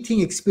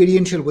anything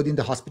experiential within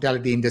the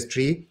hospitality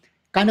industry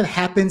kind of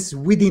happens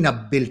within a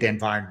built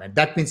environment.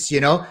 That means,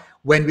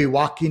 when we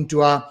walk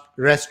into a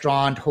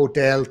restaurant,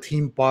 hotel,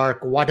 theme park,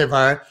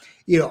 whatever,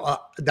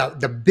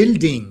 the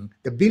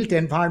built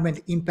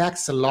environment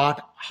impacts a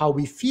lot how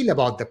we feel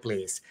about the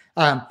place.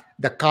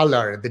 The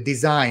color, the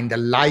design, the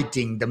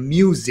lighting, the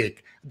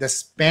music, the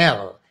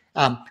smell,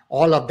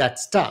 all of that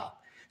stuff.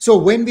 So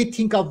when we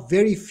think of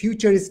very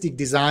futuristic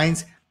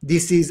designs,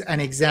 this is an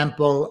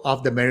example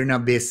of the Marina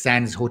Bay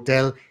Sands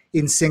Hotel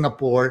in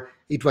Singapore.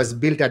 It was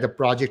built at a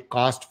project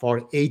cost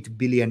for $8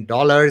 billion,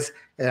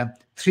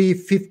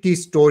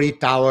 350-story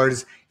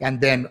towers, and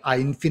then an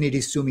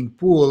infinity swimming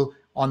pool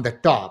on the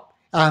top.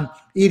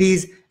 It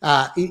is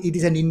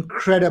an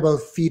incredible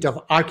feat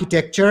of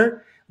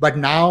architecture. But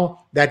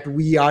now that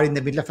we are in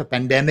the middle of a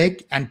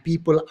pandemic and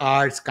people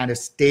are kind of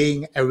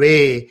staying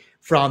away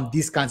from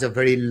these kinds of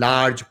very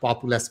large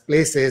populous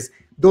places,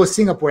 though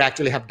Singapore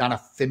actually have done a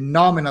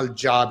phenomenal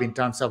job in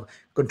terms of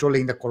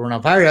controlling the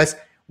coronavirus,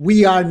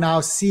 we are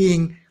now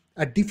seeing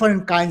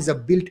different kinds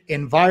of built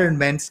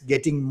environments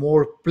getting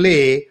more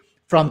play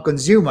from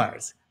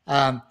consumers.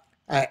 I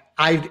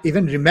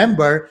even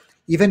remember,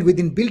 even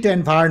within built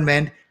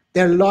environment,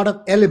 there are a lot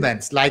of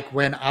elements. Like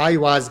when I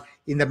was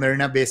in the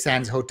Marina Bay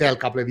Sands Hotel a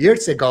couple of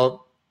years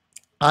ago,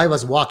 I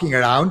was walking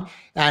around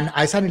and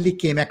I suddenly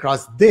came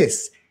across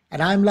this.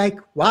 And I'm like,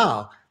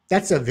 wow,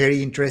 that's a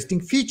very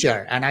interesting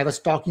feature. And I was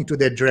talking to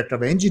the director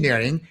of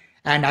engineering,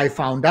 and I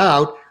found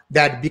out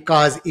that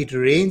because it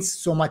rains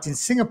so much in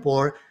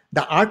Singapore,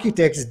 the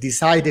architects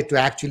decided to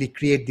actually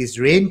create this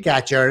rain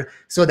catcher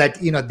so that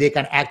they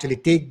can actually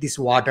take this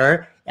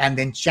water and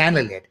then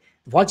channel it.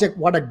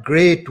 What a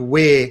great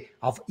way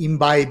of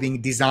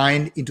imbibing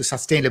design into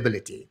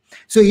sustainability.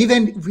 So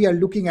even if we are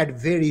looking at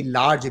very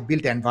large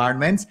built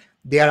environments,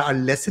 there are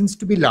lessons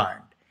to be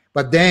learned.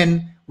 But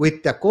then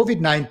with the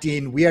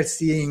COVID-19, we are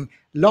seeing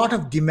a lot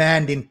of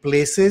demand in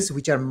places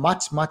which are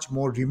much, much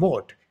more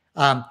remote.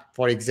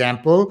 For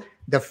example,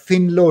 the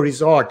Finlow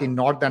Resort in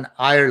Northern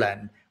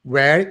Ireland,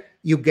 where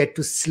you get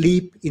to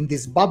sleep in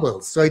these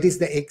bubbles. So it is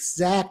the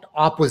exact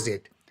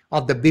opposite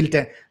of the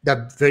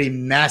very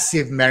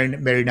massive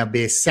Marina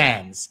Bay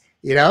Sands.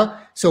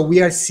 So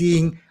we are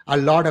seeing a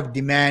lot of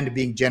demand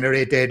being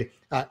generated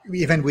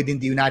even within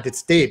the United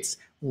States.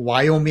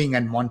 Wyoming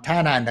and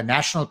Montana and the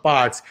national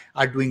parks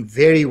are doing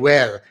very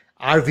well.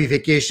 RV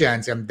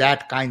vacations and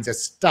that kinds of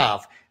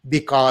stuff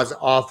because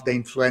of the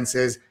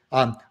influences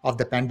of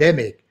the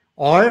pandemic.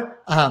 Or,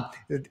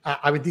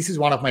 this is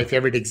one of my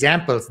favorite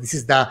examples. This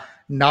is the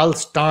Null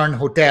Stern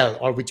Hotel,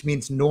 or which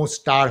means no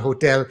star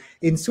hotel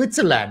in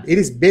Switzerland. It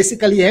is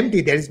basically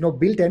empty. There is no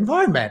built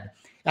environment.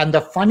 And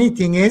the funny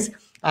thing is,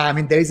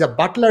 there is a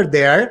butler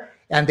there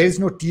and there is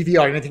no TV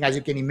or anything, as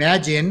you can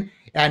imagine.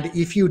 And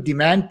if you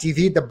demand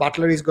TV, the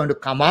butler is going to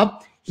come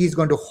up. He's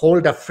going to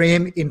hold a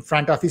frame in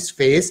front of his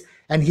face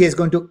and he is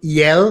going to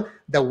yell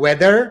the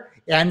weather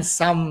and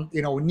some,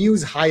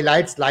 news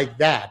highlights like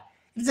that.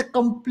 It's a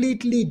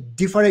completely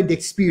different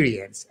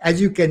experience. As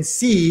you can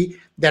see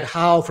that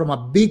how from a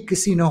big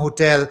casino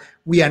hotel,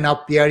 we are now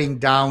paring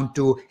down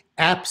to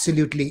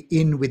absolutely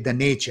in with the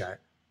nature.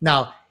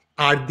 Now,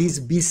 are these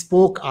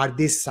bespoke? Are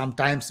these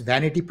sometimes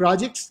vanity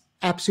projects?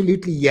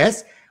 Absolutely,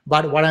 yes.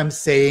 But what I'm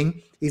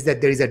saying is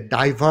that there is a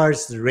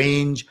diverse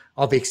range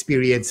of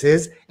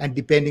experiences, and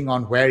depending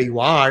on where you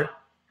are,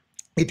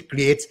 it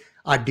creates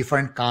a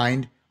different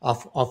kind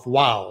of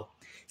wow.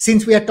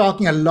 Since we are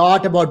talking a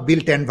lot about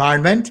built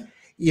environment,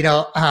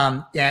 yeah,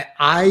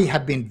 I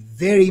have been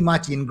very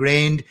much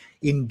ingrained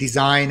in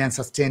design and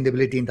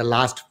sustainability in the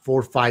last 4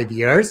 or 5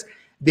 years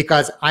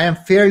because I am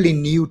fairly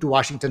new to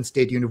Washington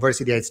State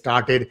University. I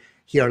started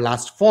here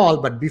last fall,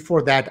 but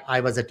before that, I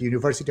was at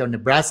University of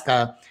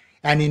Nebraska.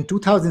 And in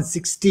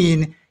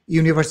 2016,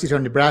 University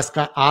of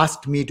Nebraska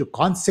asked me to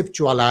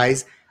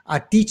conceptualize a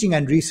teaching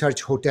and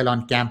research hotel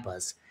on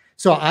campus.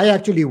 So I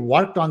actually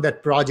worked on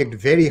that project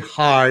very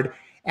hard,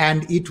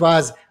 and it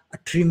was a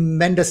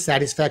tremendous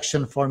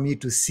satisfaction for me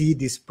to see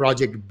this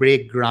project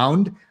break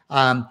ground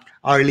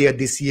earlier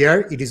this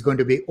year. It is going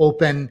to be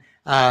open,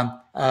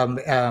 not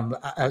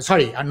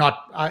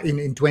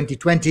in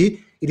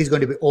 2020. It is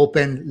going to be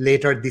open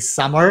later this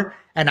summer,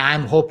 and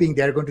I'm hoping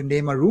they're going to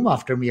name a room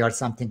after me or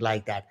something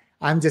like that.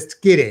 I'm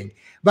just kidding.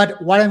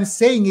 But what I'm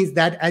saying is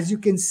that, as you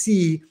can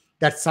see,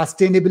 that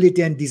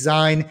sustainability and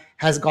design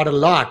has got a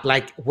lot.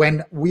 Like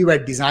when we were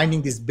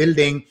designing this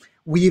building,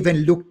 we even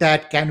looked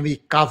at, can we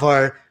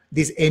cover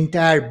this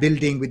entire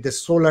building with the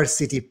solar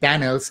city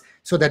panels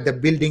so that the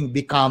building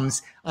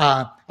becomes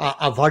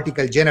a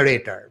vertical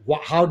generator?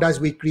 How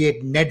does we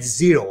create net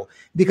zero?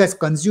 Because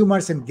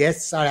consumers and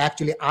guests are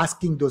actually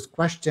asking those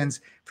questions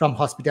from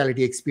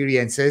hospitality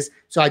experiences.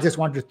 So I just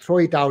want to throw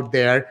it out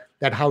there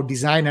that how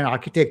design and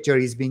architecture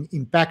is being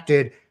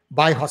impacted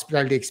by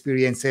hospitality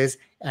experiences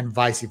and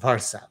vice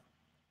versa.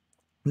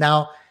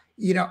 Now,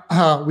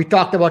 we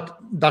talked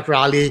about, Dr.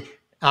 Ali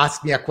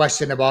asked me a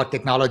question about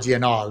technology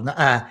and all.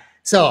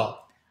 So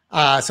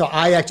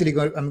I actually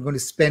I'm going to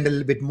spend a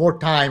little bit more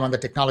time on the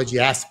technology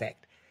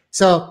aspect.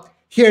 So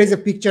here is a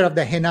picture of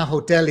the Hena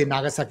Hotel in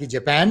Nagasaki,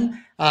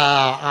 Japan.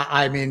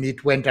 I mean,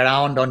 it went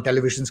around on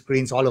television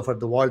screens all over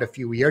the world a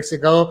few years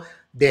ago.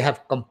 They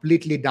have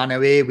completely done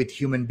away with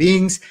human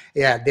beings.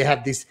 Yeah, they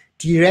have this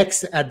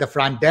T-Rex at the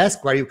front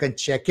desk where you can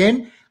check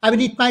in. I mean,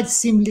 it might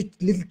seem a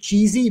little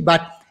cheesy,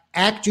 but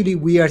actually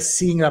we are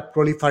seeing a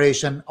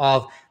proliferation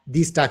of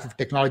these type of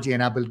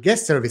technology-enabled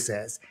guest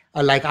services.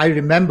 Like I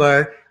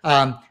remember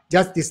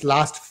just this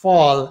last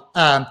fall,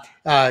 I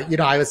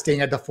was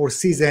staying at the Four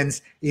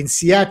Seasons in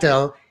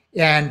Seattle,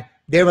 and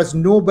there was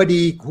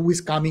nobody who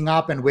is coming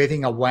up and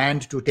waving a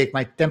wand to take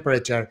my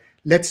temperature.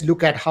 Let's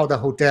look at how the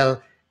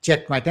hotel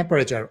checked my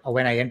temperature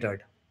when I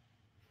entered.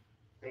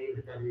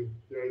 Basically,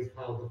 here is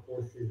how the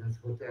Four Seasons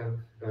Hotel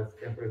does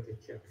temperature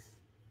checks.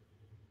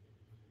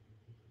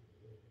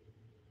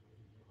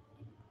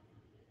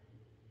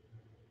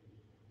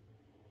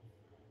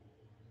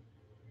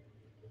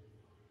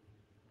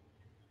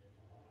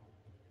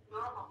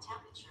 Normal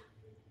temperature.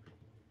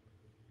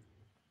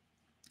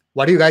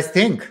 What do you guys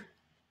think?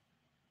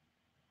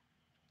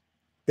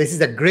 This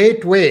is a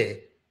great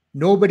way.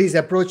 Nobody's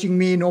approaching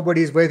me.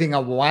 Nobody's waving a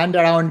wand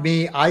around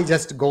me. I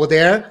just go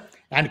there.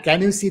 And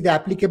can you see the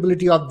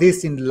applicability of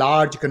this in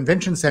large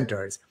convention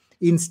centers,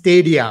 in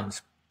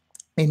stadiums,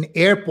 in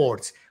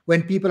airports,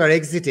 when people are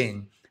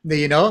exiting?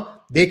 They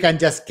can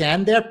just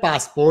scan their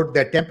passport.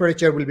 Their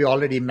temperature will be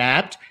already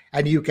mapped,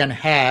 and you can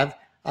have,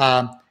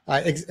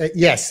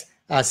 yes,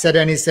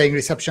 Sedan is saying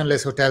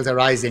receptionless hotels are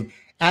rising.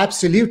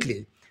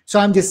 Absolutely. So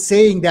I'm just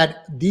saying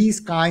that these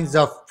kinds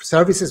of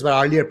services were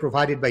earlier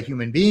provided by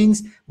human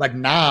beings, but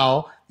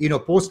now,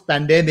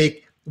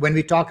 post-pandemic, when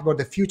we talk about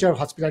the future of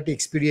hospitality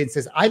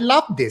experiences, I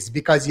love this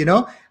because,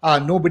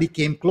 nobody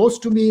came close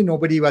to me.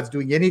 Nobody was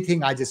doing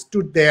anything. I just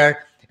stood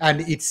there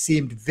and it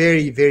seemed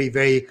very, very,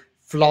 very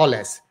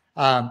flawless.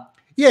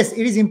 Yes,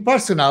 it is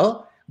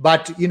impersonal,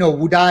 but,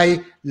 would I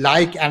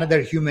like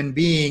another human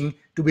being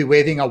to be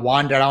waving a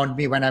wand around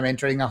me when I'm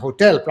entering a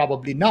hotel?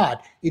 Probably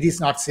not. It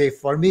is not safe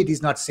for me. It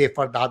is not safe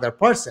for the other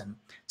person.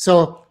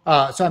 So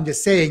I'm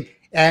just saying,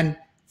 and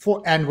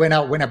when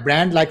a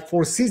brand like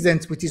Four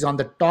Seasons, which is on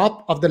the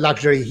top of the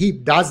luxury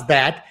heap, does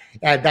that,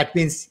 that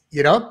means,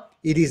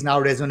 it is now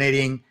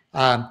resonating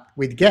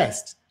with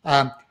guests.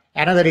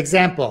 Another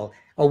example,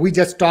 we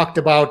just talked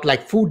about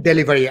like food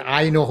delivery.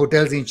 I know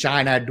hotels in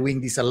China are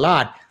doing this a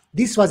lot.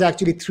 This was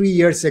actually 3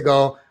 years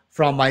ago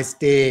from my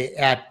stay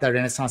at the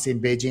Renaissance in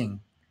Beijing.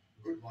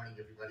 Good morning,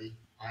 everybody.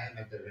 I am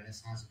at the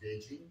Renaissance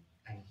Beijing,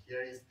 and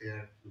here is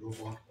their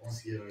robot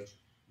concierge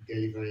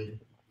delivering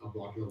a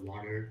bottle of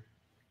water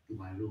to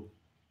my room.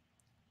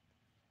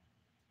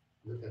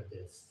 Look at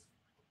this.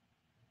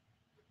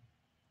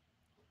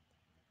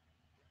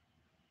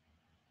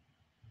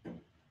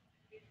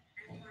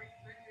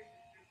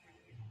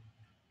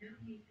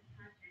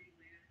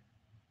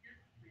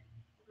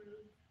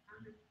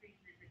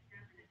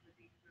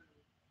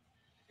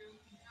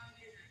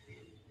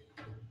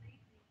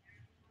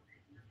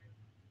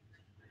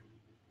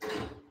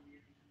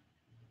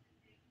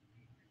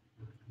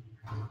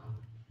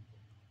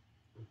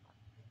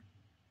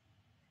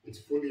 It's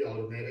fully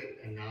automated,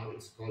 and now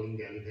it's calling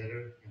the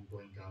elevator and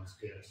going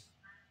downstairs.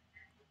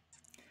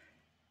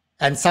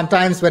 And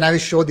sometimes when I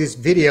show this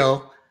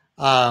video,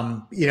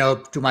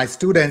 to my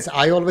students,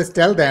 I always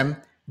tell them,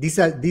 these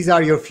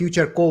are your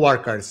future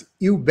coworkers.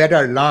 You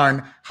better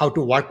learn how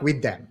to work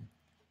with them.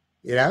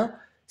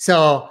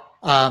 So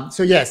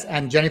So yes,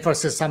 and Jennifer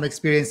says some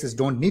experiences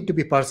don't need to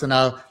be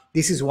personal.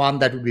 This is one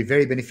that would be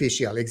very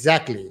beneficial,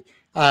 exactly,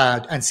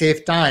 and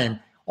save time.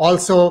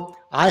 Also,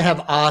 I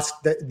have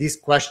asked this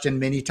question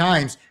many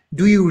times.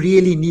 Do you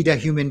really need a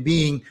human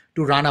being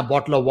to run a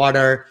bottle of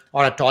water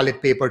or a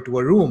toilet paper to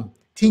a room?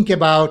 Think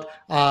about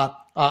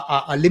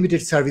a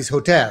limited service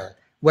hotel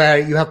where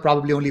you have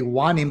probably only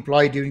one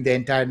employee during the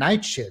entire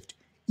night shift.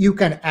 You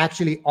can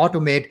actually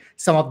automate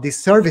some of these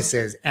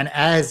services, and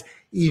as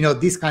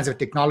these kinds of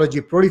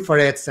technology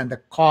proliferates and the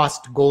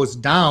cost goes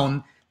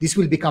down, this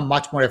will become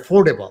much more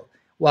affordable.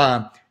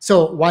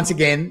 So once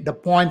again, the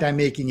point I'm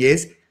making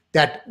is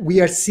that we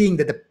are seeing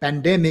that the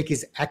pandemic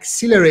is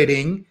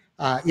accelerating.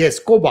 Yes,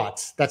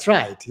 cobots, that's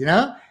right.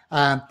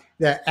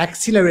 They're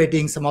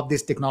accelerating some of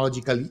this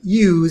technological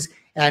use,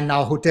 and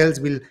now hotels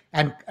will,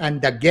 and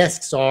the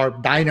guests or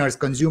diners,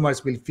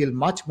 consumers will feel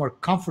much more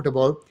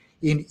comfortable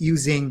in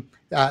using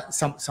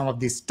some of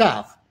this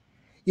stuff.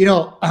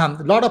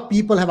 A lot of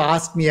people have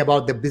asked me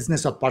about the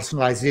business of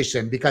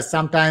personalization, because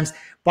sometimes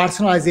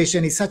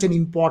personalization is such an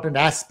important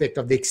aspect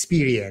of the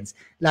experience.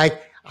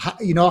 Like,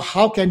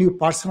 how can you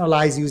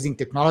personalize using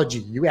technology?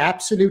 You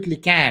absolutely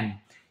can.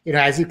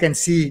 As you can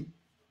see,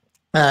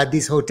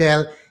 this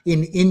hotel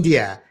in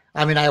India.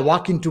 I mean, I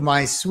walk into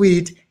my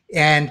suite,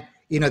 and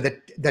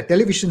the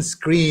television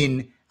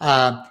screen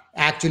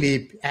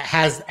actually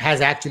has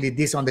actually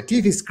this on the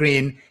TV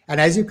screen,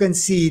 and as you can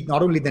see,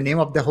 not only the name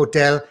of the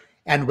hotel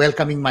and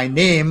welcoming my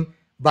name,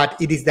 but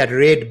it is that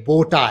red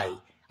bow tie.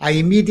 I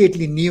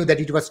immediately knew that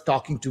it was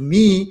talking to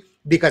me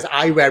because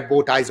I wear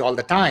bow ties all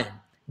the time.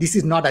 This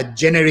is not a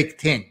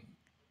generic thing.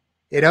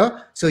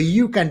 So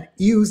you can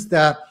use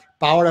the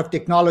power of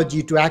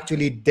technology to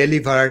actually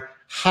deliver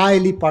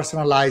highly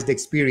personalized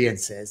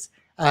experiences.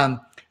 I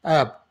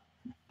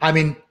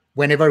mean,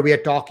 whenever we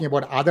are talking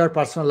about other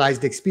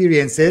personalized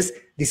experiences,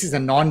 this is a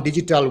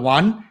non-digital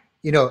one.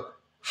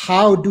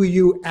 How do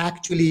you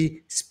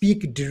actually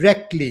speak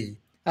directly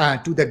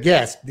to the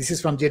guest? This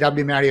is from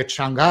JW Marriott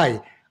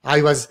Shanghai.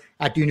 I was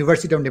at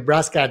University of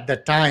Nebraska at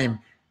that time.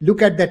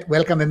 Look at that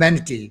welcome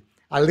amenity.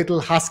 A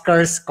little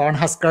corn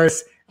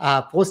Huskers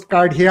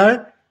postcard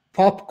here.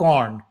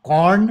 Popcorn,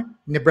 corn,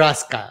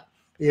 Nebraska.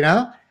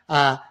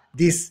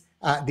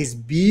 This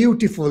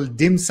beautiful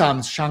dim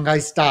sums, Shanghai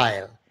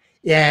style,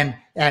 and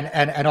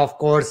of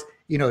course,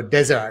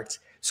 desserts.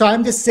 So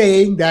I'm just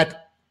saying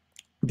that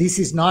this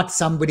is not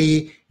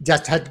somebody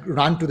just had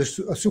run to the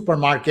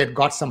supermarket,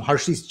 got some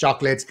Hershey's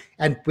chocolates,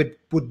 and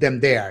put them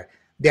there.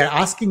 They're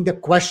asking the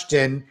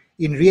question.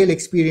 In real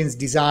experience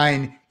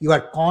design, you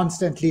are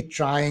constantly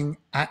trying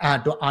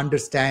to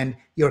understand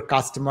your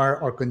customer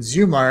or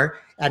consumer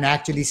and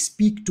actually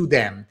speak to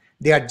them.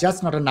 They are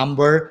just not a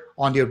number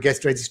on your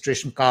guest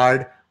registration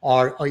card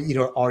or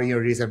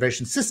your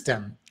reservation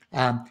system.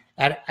 And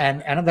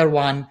another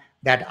one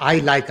that I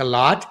like a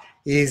lot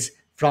is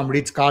from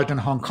Ritz-Carlton,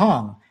 Hong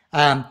Kong,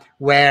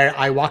 where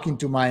I walk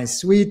into my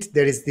suite.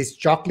 There is this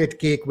chocolate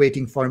cake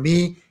waiting for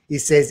me. It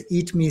says,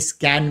 "Eat me,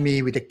 scan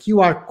me," with a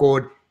QR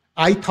code.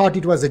 I thought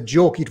it was a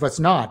joke. It was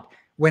not.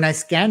 When I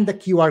scanned the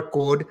QR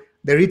code,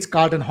 the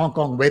Ritz-Carlton Hong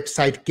Kong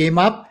website came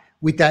up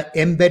with an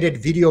embedded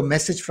video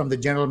message from the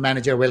general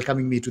manager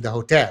welcoming me to the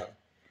hotel.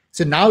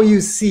 So now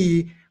you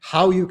see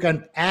how you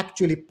can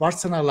actually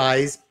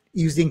personalize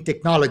using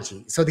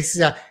technology. So this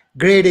is a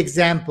great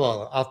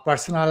example of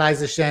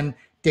personalization,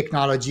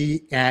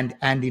 technology, and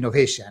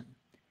innovation.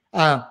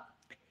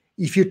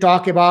 If you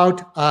talk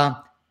about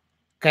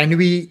can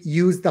we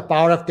use the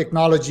power of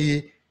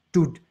technology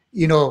to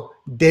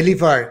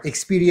deliver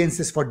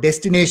experiences for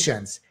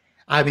destinations?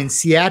 I mean,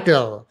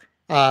 Seattle,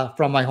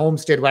 from my home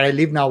state where I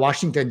live now,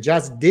 Washington,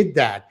 just did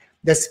that.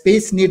 The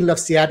Space Needle of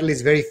Seattle is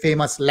a very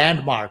famous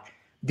landmark.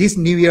 This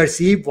New Year's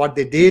Eve, what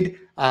they did,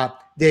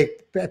 they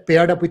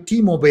paired up with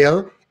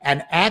T-Mobile,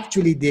 and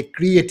actually they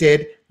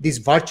created this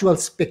virtual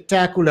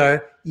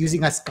spectacular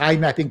using a sky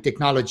mapping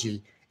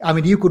technology. I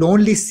mean, you could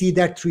only see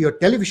that through your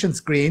television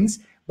screens,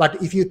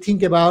 but if you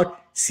think about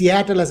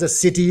Seattle as a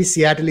city,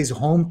 Seattle is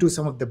home to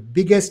some of the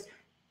biggest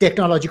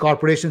technology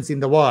corporations in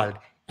the world.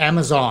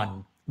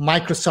 Amazon,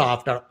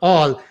 Microsoft are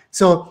all.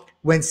 So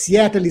when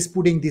Seattle is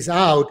putting this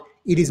out,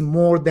 it is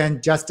more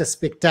than just a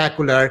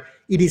spectacular.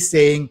 It is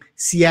saying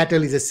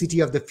Seattle is a city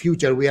of the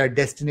future. We are a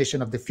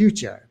destination of the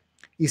future.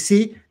 You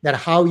see that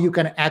how you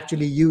can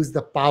actually use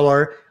the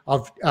power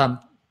of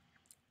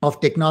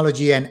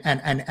technology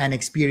and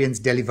experience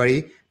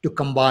delivery to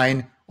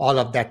combine all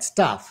of that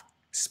stuff.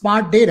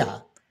 Smart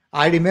data.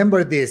 I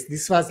remember this.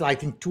 This was, I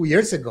think, 2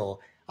 years ago.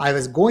 I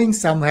was going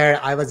somewhere.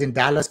 I was in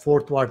Dallas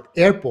Fort Worth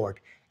Airport.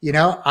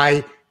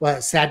 I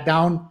sat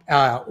down,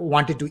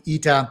 wanted to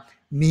eat a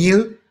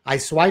meal. I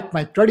swiped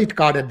my credit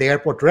card at the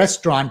airport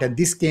restaurant, and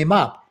this came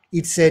up.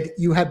 It said,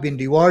 "You have been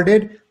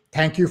rewarded.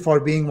 Thank you for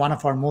being one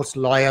of our most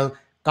loyal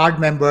card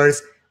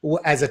members.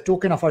 As a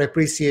token of our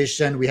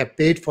appreciation, we have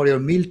paid for your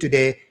meal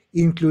today,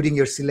 including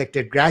your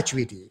selected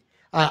gratuity."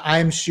 I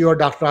am sure,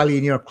 Dr. Ali,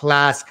 in your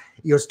class,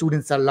 your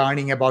students are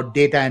learning about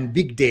data and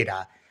big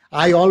data.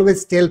 I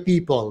always tell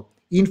people,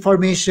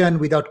 information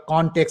without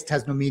context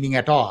has no meaning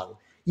at all.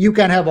 You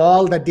can have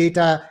all the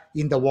data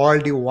in the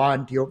world you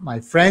want, my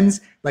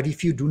friends, but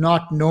if you do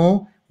not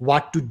know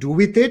what to do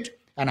with it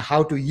and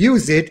how to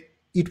use it,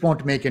 it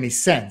won't make any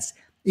sense.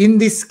 In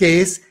this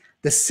case,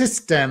 the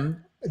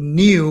system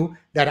knew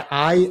that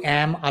I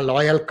am a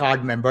loyal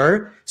card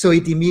member, so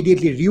it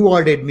immediately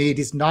rewarded me. It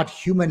is not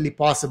humanly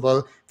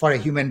possible for a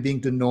human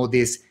being to know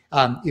this,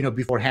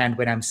 beforehand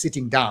when I'm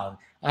sitting down,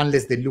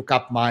 unless they look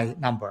up my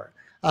number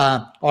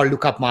or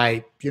look up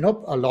my,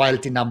 a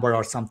loyalty number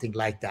or something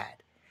like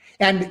that.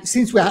 And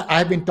since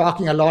I've been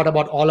talking a lot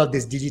about all of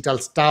this digital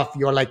stuff,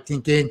 you're like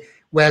thinking,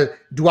 well,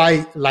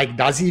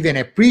 does he even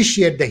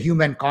appreciate the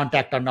human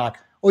contact or not?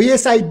 Oh,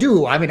 yes, I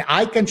do. I mean,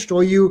 I can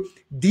show you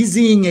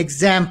dizzying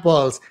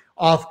examples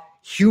of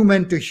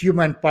human to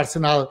human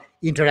personal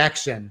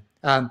interaction.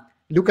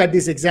 Look at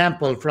this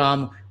example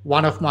from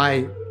one of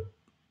my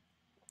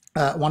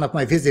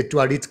visit to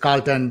a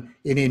Ritz-Carlton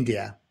in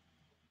India.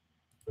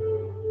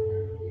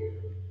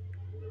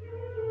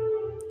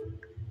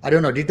 I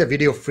don't know, did the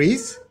video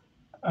freeze?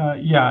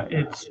 Yeah,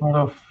 it sort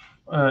of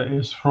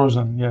is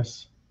frozen,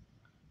 yes.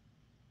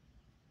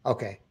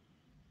 Okay.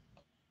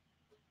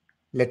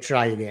 Let's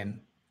try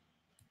again.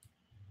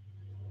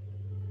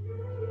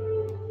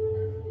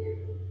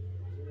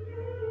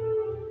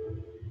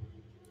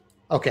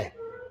 Okay.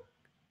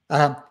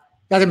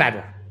 Doesn't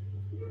matter.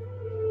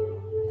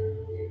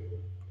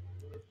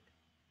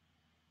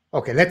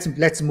 Okay,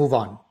 let's move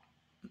on.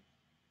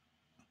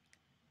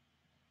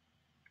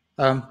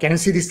 Can you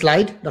see this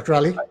slide, Dr.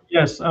 Ali?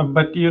 Yes,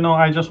 but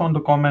I just want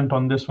to comment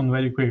on this one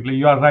very quickly.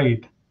 You are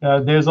right.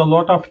 There's a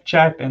lot of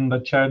chat in the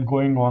chat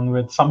going on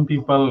with some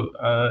people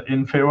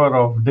in favor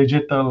of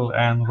digital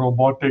and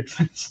robotics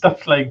and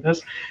stuff like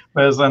this,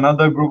 whereas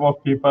another group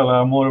of people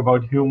are more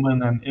about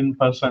human and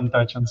in-person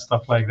touch and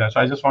stuff like that.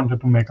 So I just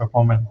wanted to make a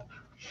comment.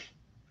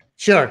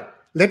 Sure.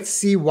 Let's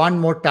see one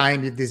more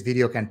time if this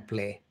video can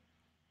play.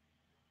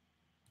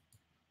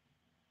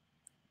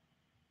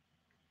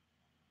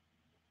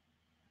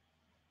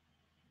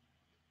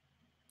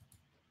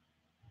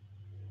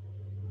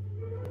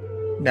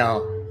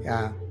 No.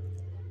 Yeah.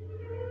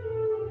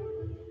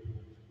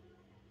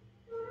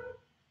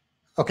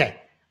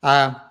 Okay.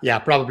 Yeah,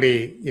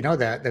 probably,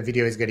 the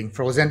video is getting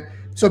frozen.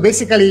 So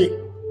basically,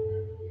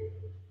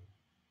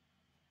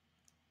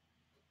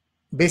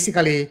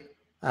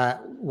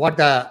 what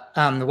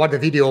the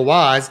video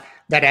was,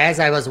 that as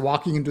I was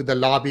walking into the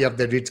lobby of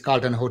the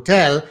Ritz-Carlton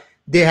Hotel,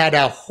 they had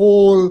a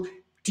whole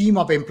team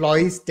of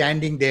employees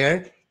standing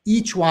there,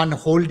 each one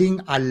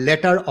holding a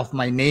letter of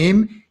my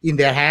name in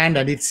their hand,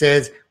 and it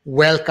says,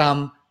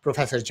 "Welcome,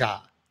 Professor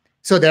Jha."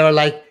 So they were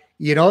like,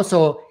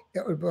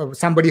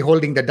 somebody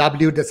holding the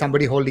W,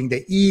 somebody holding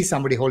the E,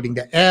 somebody holding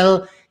the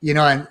L,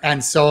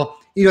 and so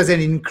it was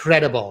an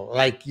incredible,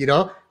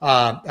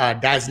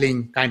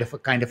 dazzling kind of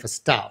a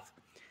stuff.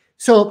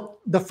 So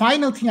the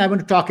final thing I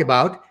want to talk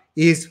about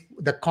is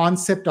the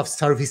concept of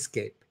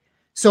servicescape.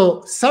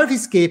 So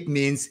servicescape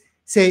means,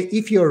 say,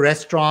 if your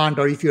restaurant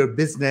or if your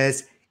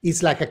business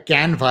is like a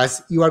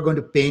canvas, you are going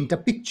to paint a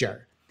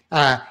picture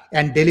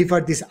and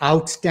deliver these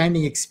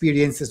outstanding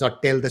experiences or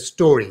tell the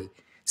story.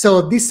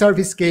 So this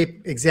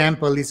servicescape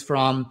example is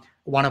from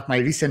one of my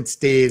recent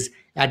stays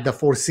at the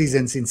Four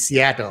Seasons in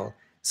Seattle.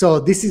 So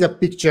this is a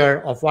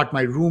picture of what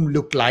my room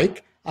looked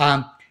like.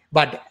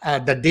 But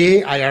the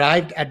day I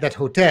arrived at that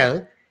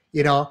hotel,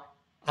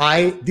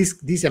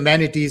 these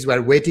amenities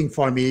were waiting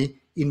for me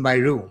in my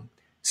room.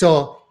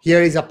 So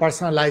here is a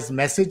personalized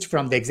message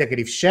from the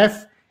executive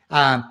chef.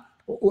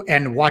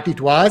 And what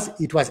it was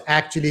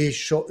actually,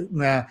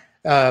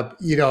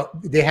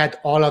 they had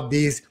all of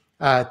these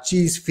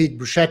cheese fig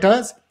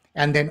bruschettas.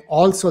 And then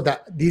also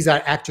these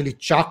are actually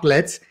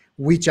chocolates,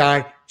 which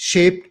are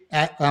shaped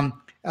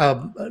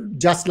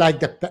just like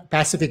the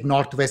Pacific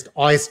Northwest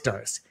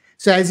oysters.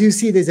 So as you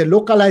see, there's a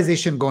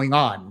localization going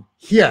on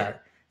here.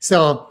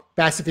 So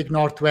Pacific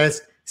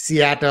Northwest,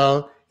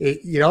 Seattle,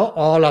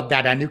 all of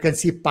that. And you can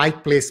see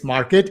Pike Place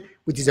Market,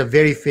 which is a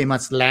very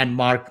famous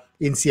landmark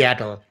in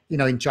Seattle,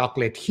 in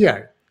chocolate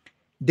here.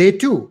 Day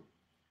 2,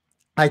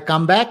 I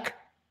come back,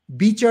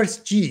 Beecher's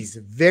cheese,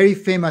 very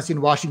famous in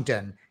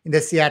Washington, in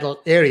the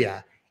Seattle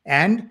area.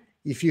 And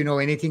if you know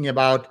anything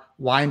about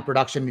wine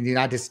production in the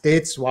United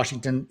States,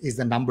 Washington is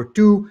the number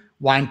 2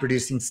 wine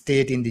producing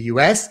state in the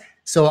US.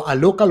 So a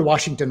local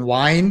Washington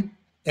wine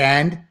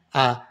and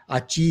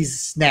a cheese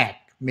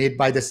snack made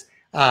by the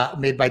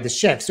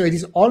chef. So it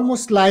is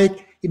almost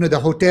like, the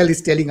hotel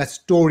is telling a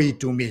story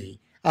to me.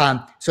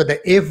 So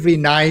that every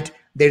night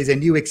there is a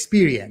new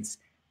experience.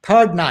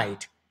 Third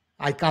night,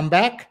 I come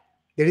back,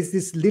 there is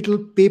this little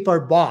paper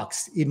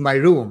box in my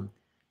room.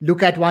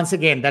 Look at once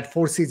again that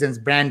Four Seasons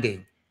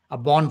branding, a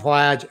Bon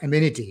Voyage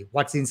amenity.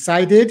 What's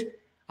inside it?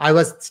 I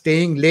was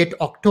staying late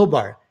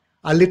October,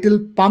 a little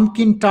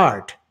pumpkin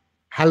tart.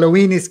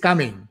 Halloween is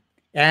coming.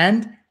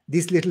 And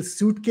this little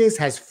suitcase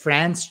has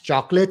France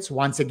chocolates,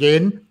 once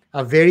again,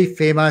 a very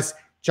famous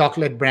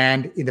chocolate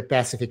brand in the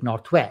Pacific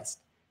Northwest.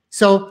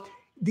 So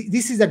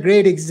this is a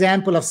great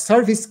example of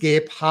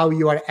servicescape, how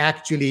you are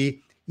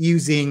actually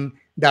using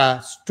the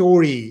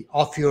story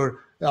of your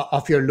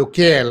of your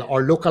locale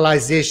or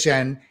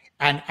localization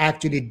and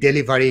actually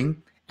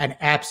delivering an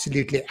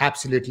absolutely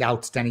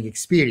outstanding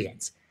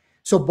experience.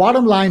 So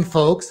bottom line,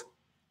 folks,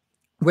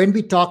 when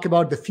we talk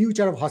about the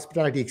future of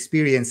hospitality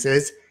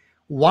experiences,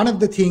 one of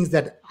the things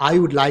that I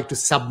would like to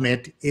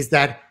submit is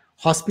that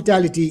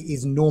hospitality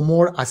is no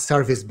more a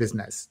service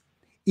business.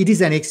 It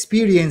is an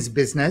experience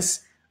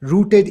business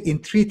rooted in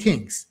three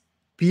things: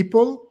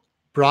 people,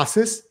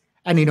 process,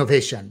 and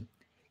innovation.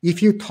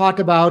 If you thought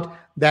about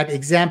that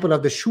example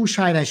of the shoe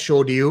shine I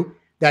showed you,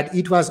 that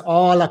it was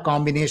all a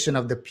combination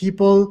of the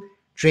people,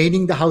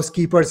 training the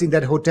housekeepers in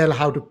that hotel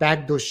how to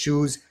pack those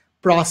shoes,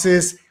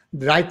 process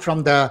right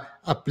from the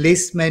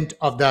placement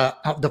of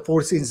the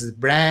Four Seasons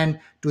brand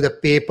to the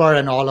paper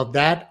and all of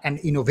that, and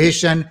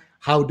innovation,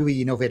 how do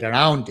we innovate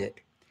around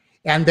it?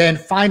 And then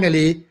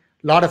finally,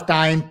 a lot of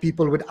time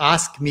people would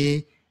ask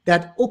me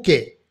that,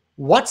 okay,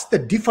 what's the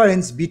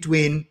difference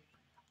between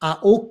a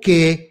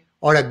okay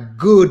or a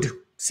good,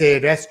 say,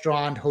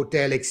 restaurant,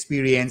 hotel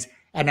experience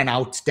and an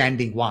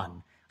outstanding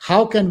one?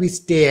 How can we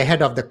stay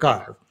ahead of the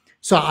curve?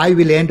 So I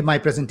will end my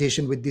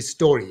presentation with this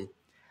story.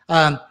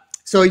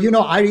 So,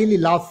 I really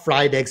love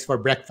fried eggs for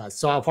breakfast.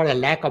 So, for a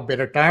lack of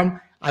better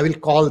term, I will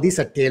call this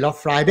a tale of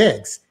fried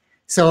eggs.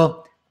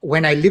 So,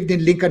 when I lived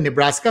in Lincoln,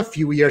 Nebraska, a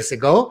few years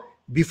ago,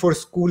 before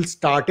school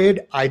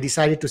started, I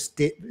decided to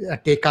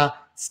take a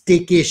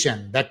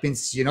staycation. That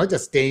means,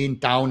 just stay in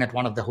town at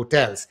one of the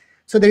hotels.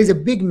 So, there is a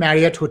big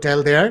Marriott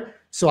hotel there.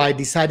 So, I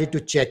decided to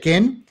check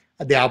in.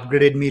 They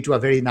upgraded me to a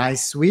very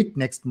nice suite.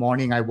 Next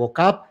morning, I woke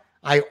up.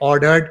 I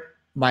ordered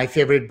my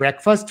favorite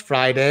breakfast,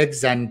 fried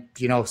eggs and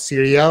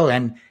cereal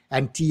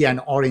and tea and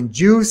orange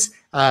juice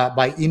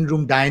by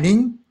in-room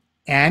dining.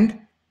 And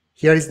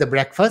here is the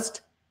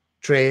breakfast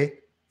tray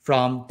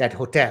from that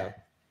hotel.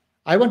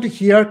 I want to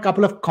hear a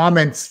couple of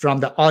comments from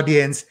the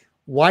audience.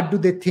 What do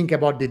they think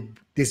about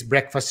this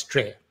breakfast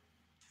tray?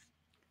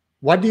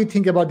 What do you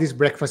think about this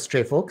breakfast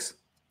tray, folks?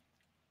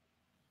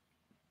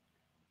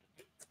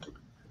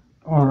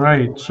 All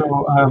right.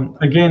 So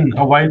again,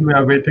 while we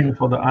are waiting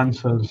for the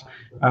answers,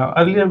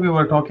 earlier we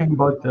were talking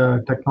about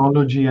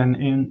technology and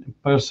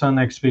in-person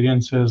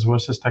experiences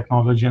versus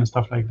technology and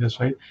stuff like this,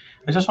 right?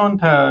 I just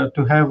want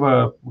to have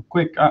a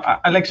quick.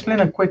 I'll explain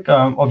a quick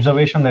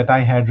observation that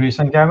I had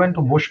recently. I went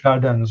to Busch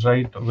Gardens,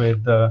 right,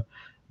 with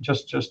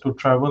just to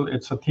travel.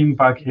 It's a theme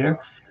park here.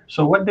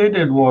 So what they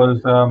did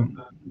was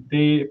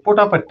they put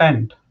up a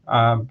tent,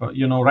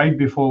 right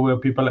before where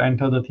people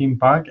enter the theme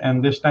park,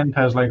 and this tent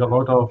has like a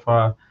lot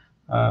of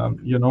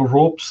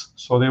ropes.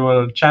 So they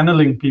were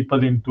channeling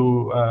people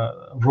into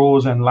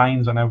rows and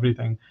lines and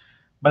everything.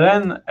 But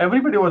then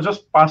everybody was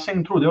just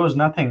passing through. There was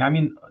nothing. I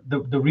mean,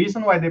 the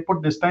reason why they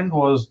put this tent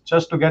was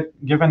just to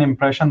give an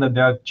impression that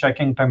they are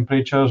checking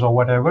temperatures or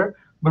whatever.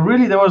 But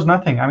really, there was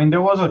nothing. I mean,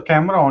 there was a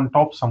camera on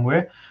top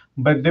somewhere,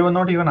 but they were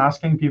not even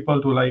asking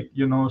people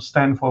to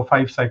stand for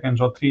 5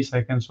 seconds or 3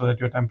 seconds so that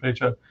your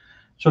temperature.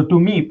 So to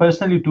me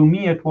personally,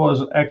 it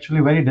was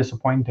actually very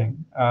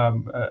disappointing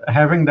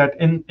having that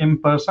in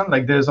person.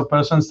 Like there's a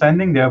person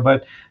standing there,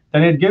 but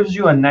then it gives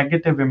you a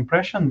negative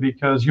impression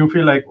because you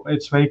feel like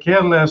it's very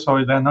careless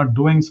or they're not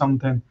doing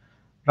something.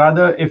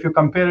 Rather, if you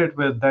compare it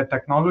with that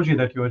technology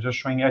that you were just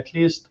showing, at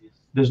least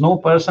there's no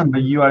person,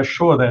 but you are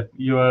sure that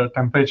your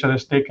temperature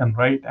is taken,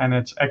 right? And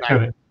it's Right.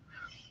 accurate.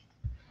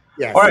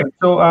 All Yes. right,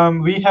 so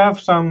we have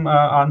some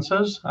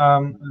answers.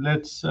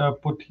 Let's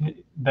put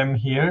them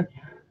here.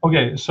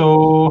 Okay,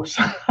 so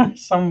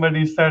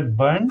somebody said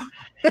burn,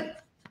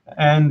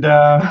 and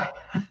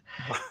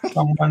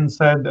someone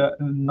said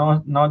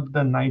not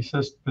the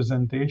nicest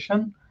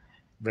presentation.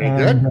 Very And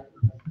good.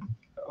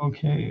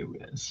 okay,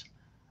 yes,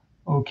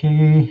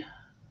 okay,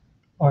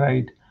 all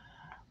right.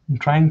 I'm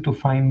trying to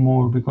find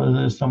more because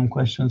there's some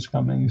questions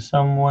coming.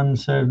 Someone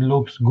said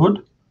looks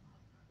good,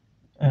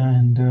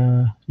 and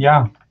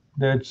yeah,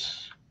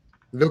 that's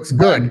Looks good.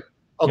 burn.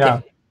 Yeah,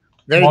 Okay.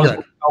 Very was good.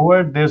 it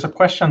covered? There's a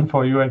question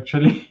for you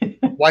actually.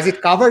 Was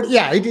it covered?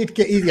 Yeah,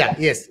 yeah,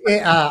 yes.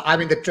 I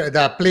mean,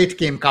 the plate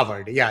came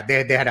covered. Yeah,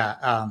 they had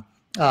a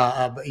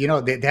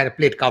they had a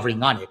plate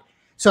covering on it.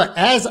 So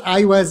as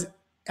I was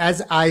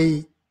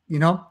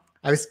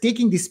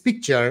taking this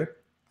picture,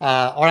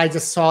 or I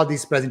just saw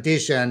this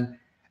presentation,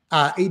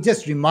 it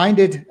just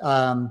reminded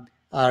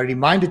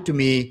to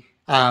me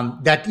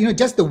that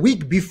just the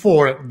week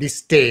before this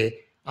stay,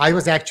 I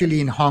was actually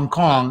in Hong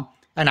Kong,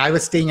 and I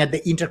was staying at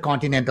the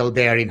Intercontinental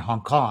there in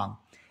Hong Kong,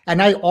 and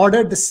I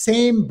ordered the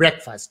same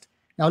breakfast.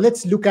 Now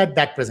let's look at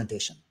that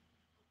presentation.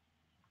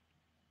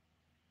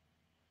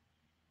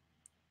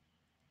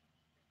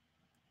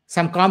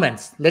 Some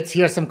comments. Let's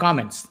hear some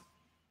comments.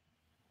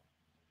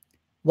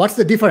 What's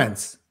the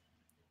difference?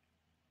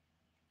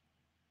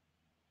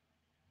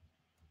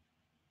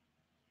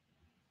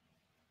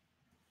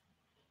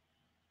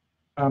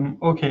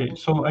 Okay,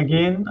 so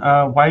again,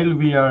 while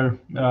we are,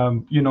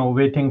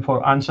 waiting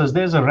for answers,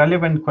 there's a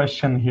relevant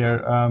question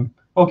here.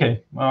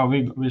 Okay,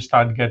 we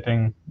start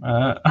getting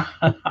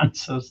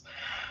answers.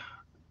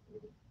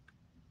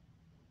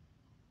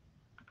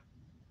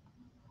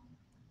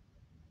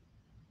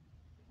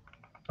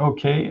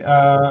 Okay.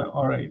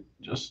 All right.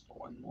 Just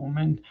one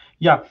moment.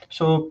 Yeah.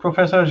 So,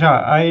 Professor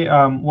Jha,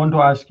 I want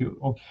to ask you.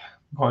 Okay.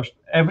 Gosh,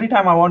 every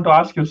time I want to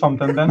ask you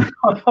something, then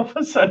all of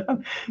a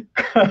sudden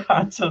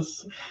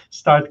answers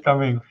start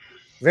coming.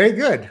 Very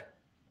good.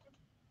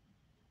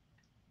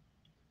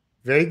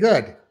 Very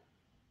good.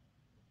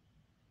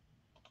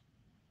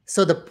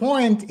 So the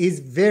point is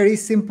very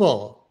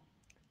simple.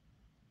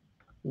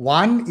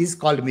 One is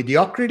called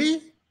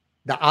mediocrity,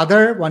 the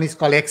other one is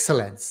called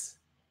excellence.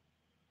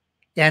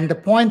 And the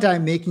point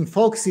I'm making,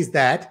 folks, is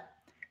that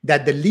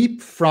the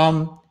leap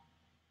from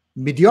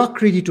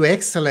mediocrity to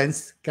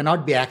excellence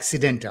cannot be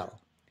accidental.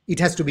 It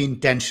has to be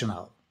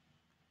intentional.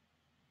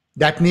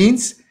 That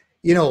means,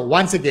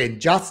 once again,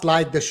 just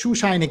like the shoe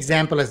shine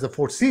example as the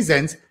Four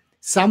Seasons,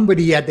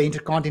 somebody at the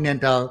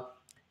Intercontinental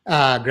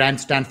Grand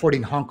Stanford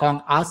in Hong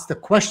Kong asked the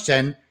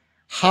question,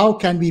 how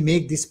can we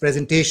make this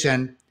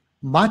presentation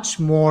much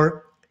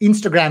more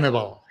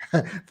Instagrammable,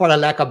 for a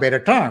lack of better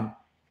term?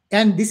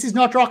 And this is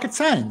not rocket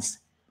science.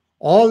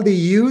 All they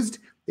used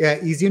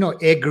is,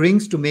 egg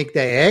rings to make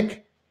the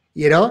egg.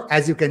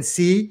 As you can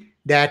see,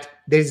 that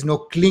there is no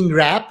cling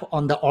wrap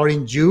on the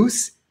orange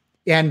juice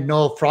and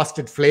no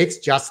frosted flakes,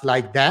 just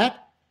like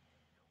that.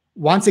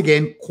 Once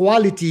again,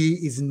 quality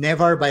is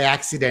never by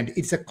accident.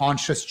 It's a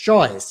conscious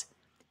choice.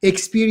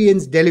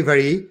 Experience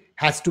delivery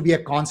has to be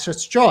a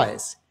conscious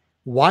choice.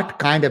 What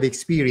kind of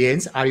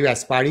experience are you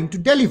aspiring to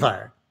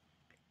deliver?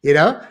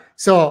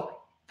 So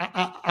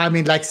I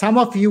mean, like, some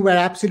of you were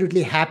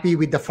absolutely happy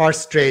with the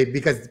first trade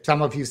because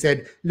some of you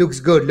said, looks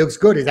good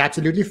is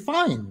absolutely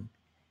fine.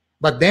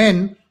 But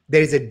then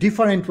there is a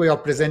different way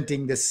of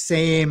presenting the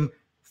same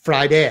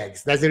fried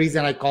eggs. That's the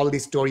reason I call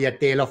this story a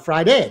tale of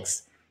fried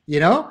eggs.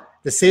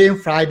 The same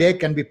fried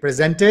egg can be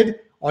presented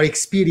or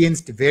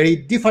experienced very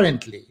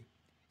differently,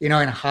 in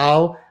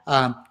how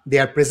they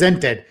are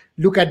presented.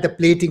 Look at the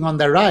plating on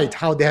the right,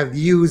 how they have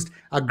used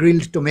a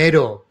grilled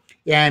tomato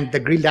and the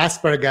grilled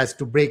asparagus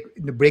to break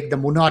the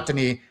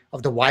monotony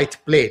of the white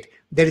plate.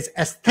 There is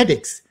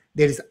aesthetics,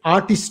 there is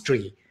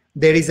artistry,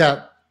 there is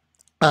a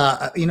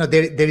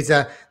there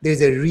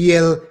is a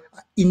real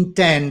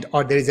intent,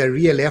 or there is a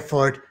real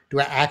effort to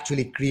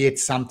actually create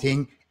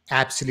something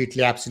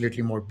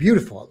absolutely more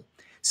beautiful.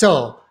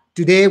 So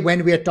today,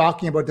 when we are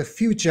talking about the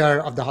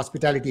future of the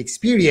hospitality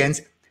experience,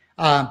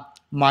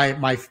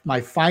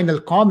 my final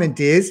comment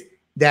is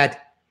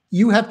that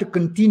you have to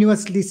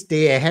continuously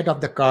stay ahead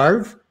of the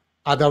curve.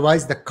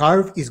 Otherwise, the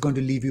curve is going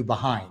to leave you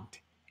behind.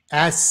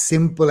 As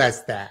simple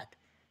as that.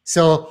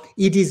 So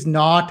it is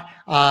not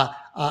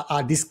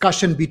a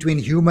discussion between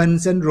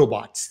humans and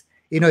robots.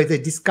 The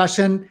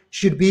discussion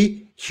should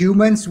be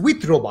humans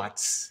with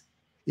robots.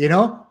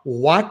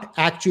 What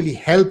actually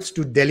helps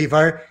to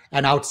deliver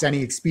an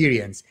outstanding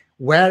experience,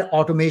 where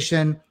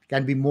automation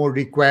can be more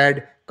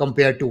required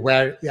compared to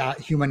where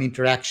human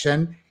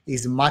interaction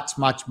is much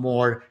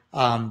more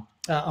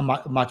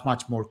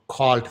much more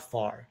called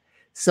for.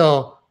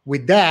 So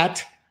with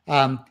that,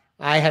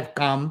 I have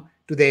come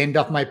to the end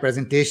of my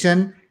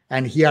presentation,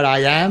 and here I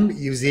am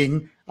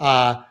using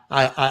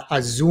a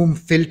Zoom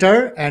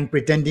filter and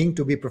pretending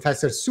to be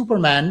Professor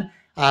Superman.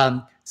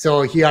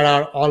 So here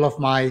are all of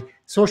my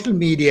social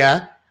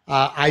media.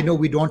 I know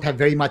we don't have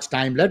very much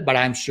time left, but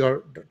I'm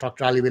sure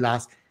Dr. Ali will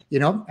ask,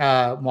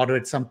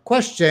 moderate some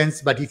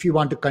questions. But if you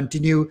want to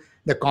continue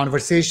the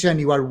conversation,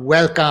 you are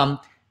welcome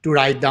to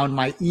write down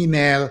my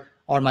email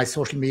or my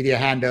social media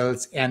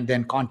handles, and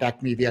then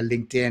contact me via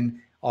LinkedIn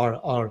or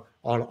all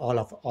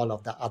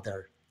of the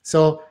other.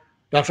 So,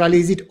 Dr. Ali,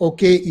 is it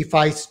okay if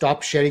I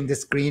stop sharing the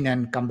screen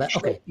and come back? Sure.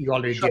 Okay, you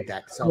already Sure. did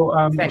that. So,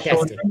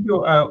 Fantastic. thank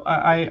you.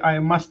 I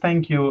must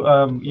thank you.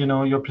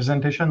 Your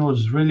presentation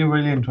was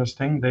really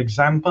interesting. The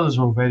examples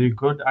were very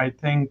good. I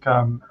think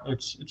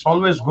it's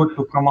always good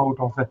to come out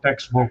of the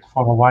textbook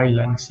for a while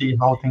and see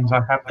how things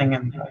are happening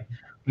in the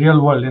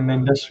real world in the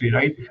industry,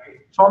 right?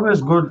 It's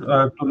always good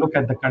to look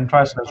at the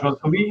contrast as well.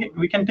 So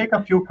we can take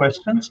a few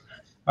questions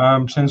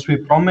since we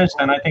promised,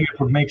 and I think it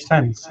would make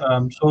sense.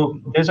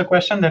 So there's a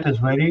question that is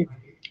very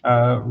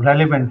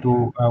relevant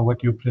to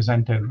what you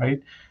presented,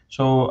 right?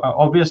 So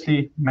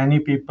obviously, many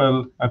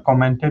people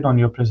commented on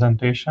your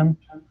presentation.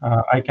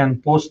 I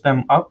can post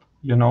them up.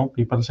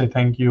 People say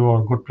thank you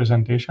or good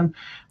presentation.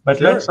 But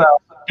Sure. let's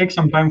take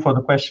some time for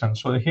the question.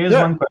 So here's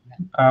Sure. one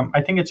question.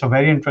 I think it's a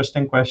very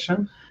interesting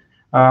question.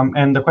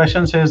 And the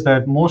question says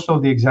that most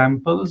of the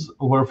examples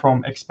were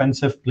from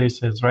expensive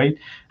places, right?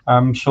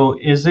 So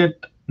is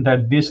it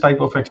that this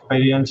type of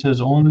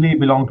experiences only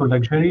belong to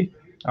luxury,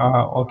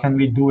 or can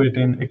we do it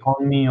in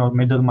economy or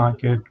middle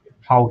market?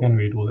 How can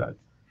we do that?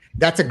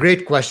 That's a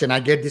great question.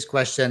 I get this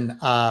question,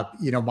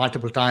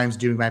 multiple times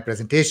during my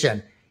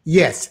presentation.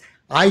 Yes,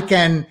 I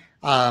can.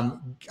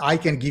 I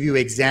can give you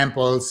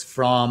examples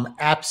from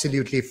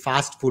absolutely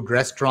fast food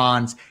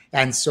restaurants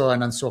and so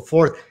on and so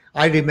forth.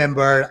 I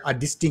remember a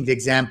distinct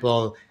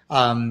example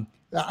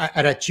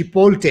at a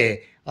Chipotle.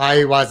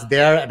 I was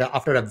there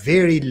after a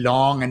very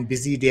long and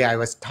busy day. I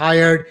was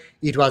tired.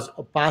 It was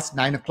past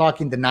 9 o'clock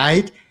in the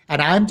night,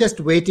 and I'm just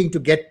waiting to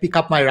pick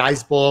up my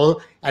rice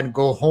bowl and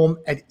go home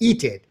and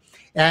eat it.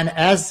 And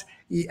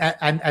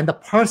and the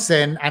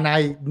person, and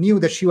I knew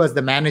that she was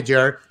the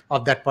manager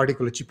of that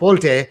particular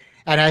Chipotle.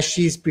 And as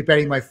she's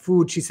preparing my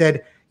food, she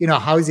said,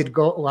 how is it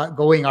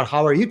going, or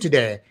how are you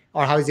today,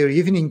 or how is your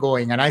evening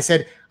going? And I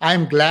said,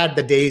 I'm glad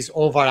the day is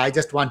over. I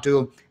just want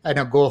to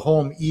go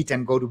home, eat,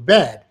 and go to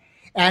bed.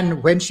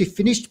 And when she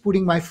finished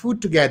putting my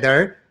food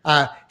together,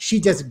 she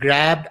just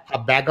grabbed a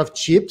bag of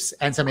chips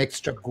and some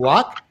extra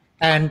guac.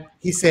 And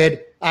she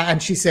said,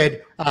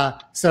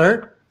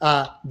 sir,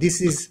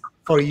 this is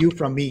for you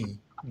from me.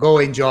 Go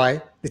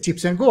enjoy the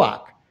chips and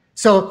guac.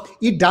 So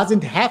it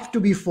doesn't have to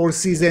be Four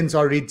Seasons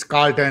or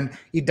Ritz-Carlton.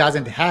 It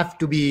doesn't have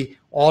to be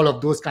all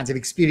of those kinds of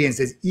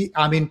experiences.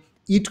 I mean,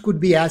 it could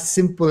be as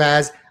simple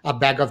as a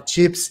bag of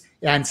chips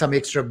and some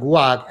extra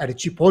guac at a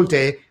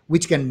Chipotle,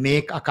 which can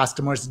make a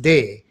customer's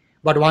day.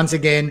 But once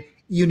again,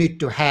 you need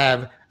to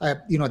have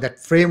that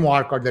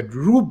framework or that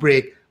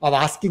rubric of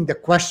asking the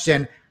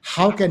question,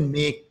 how can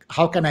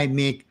I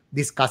make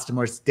this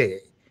customer's day?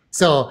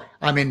 So,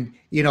 I mean,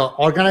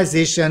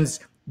 organizations,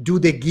 do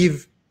they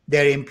give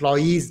their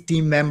employees,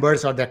 team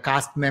members, or their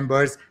cast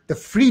members the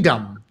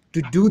freedom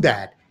to do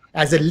that?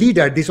 As a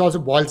leader, this also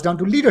boils down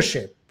to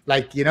leadership.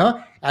 Like,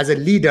 as a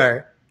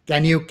leader,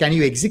 can you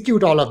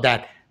execute all of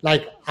that?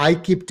 Like, I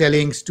keep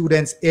telling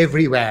students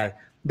everywhere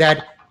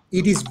that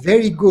it is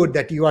very good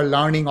that you are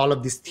learning all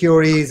of these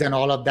theories and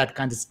all of that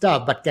kind of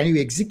stuff, but can you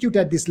execute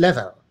at this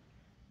level?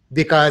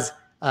 Because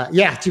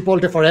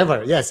Chipotle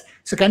forever, yes.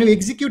 So can you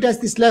execute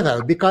at this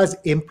level? Because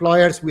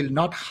employers will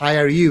not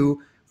hire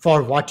you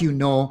for what you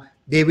know.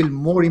 They will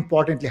more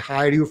importantly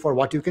hire you for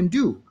what you can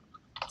do.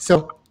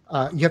 So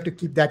you have to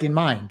keep that in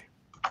mind.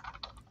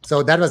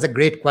 So that was a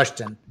great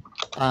question.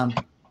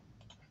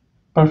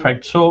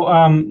 Perfect. So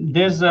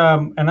there's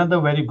another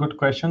very good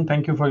question.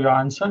 Thank you for your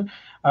answer.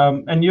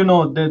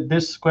 And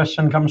this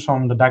question comes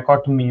from the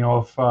dichotomy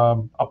of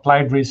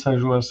applied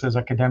research versus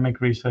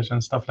academic research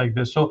and stuff like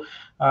this. So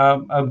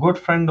a good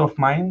friend of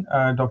mine,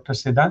 Dr.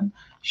 Siddhan,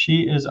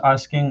 she is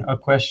asking a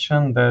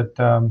question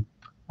that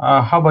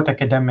how about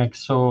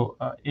academics? So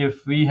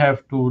if we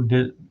have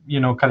to,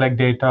 collect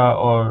data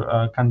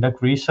or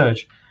conduct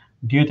research,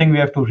 do you think we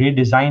have to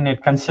redesign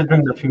it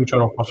considering the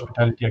future of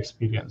hospitality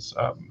experience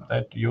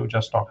that you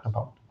just talked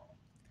about?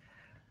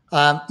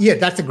 Yeah,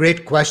 that's a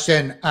great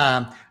question,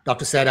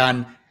 Dr.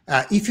 Saran.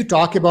 If you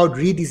talk about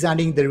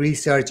redesigning the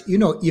research,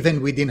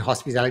 even within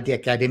hospitality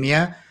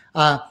academia,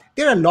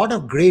 there are a lot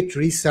of great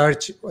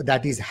research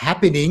that is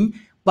happening,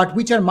 but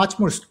which are much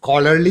more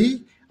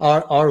scholarly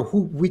or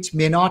which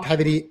may not have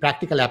any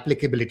practical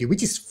applicability,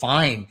 which is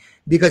fine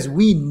because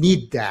we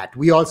need that.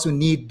 We also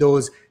need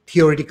those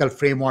theoretical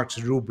frameworks,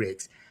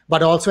 rubrics.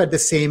 But also at the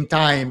same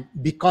time,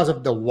 because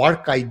of the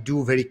work I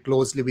do very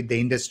closely with the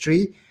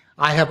industry,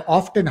 I have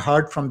often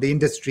heard from the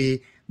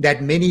industry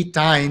that many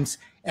times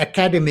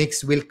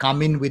academics will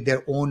come in with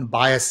their own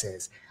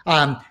biases.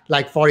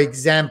 Like, for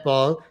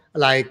example,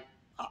 like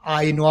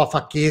I know of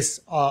a case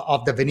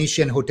of the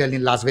Venetian Hotel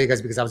in Las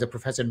Vegas because I was a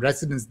professor in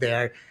residence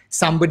there.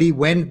 Somebody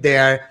went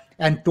there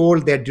and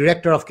told their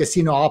director of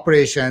casino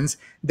operations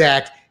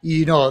that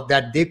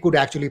that they could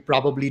actually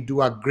probably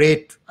do a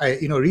great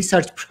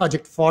research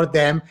project for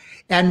them.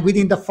 And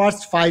within the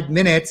first 5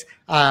 minutes,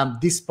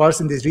 this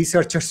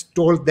researchers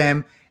told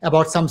them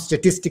about some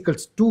statistical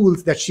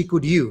tools that she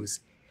could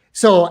use.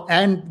 So,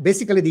 and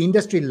basically the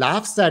industry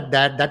laughs at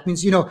that. That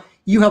means,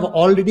 you have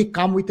already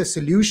come with a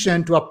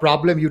solution to a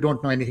problem you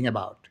don't know anything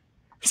about.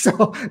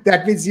 So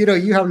that means,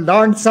 you have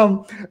learned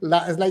some,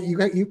 like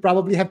you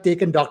probably have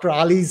taken Dr.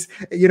 Ali's,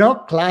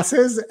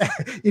 classes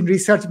in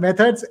research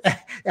methods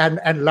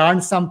and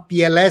learned some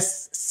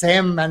PLS,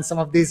 SEM, and some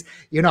of these,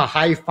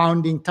 high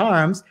founding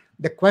terms.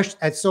 The question,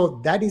 and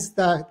so that is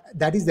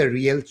the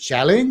real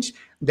challenge,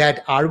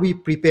 that are we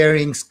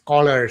preparing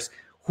scholars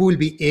who will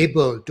be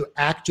able to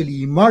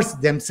actually immerse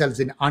themselves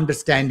in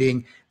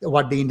understanding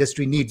what the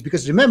industry needs?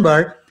 Because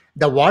remember,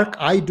 the work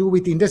I do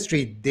with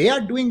industry, they are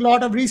doing a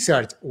lot of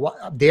research.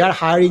 They are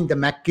hiring the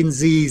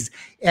McKinseys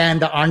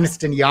and the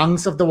Ernst &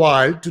 Youngs of the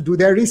world to do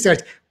their research,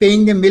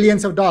 paying them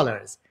millions of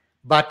dollars.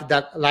 But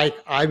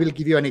I will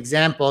give you an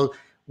example.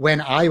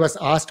 When I was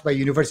asked by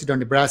University of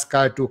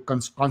Nebraska to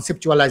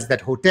conceptualize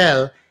that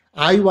hotel,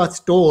 I was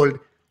told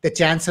the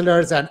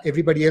chancellors and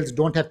everybody else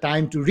don't have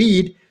time to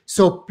read,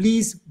 so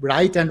please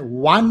write an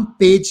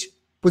one-page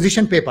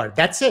position paper.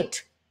 That's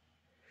it.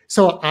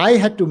 So I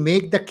had to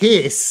make the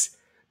case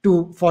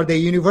for the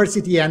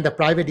university and the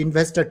private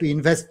investor to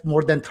invest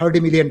more than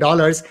 $30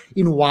 million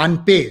in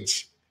one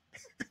page.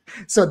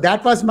 So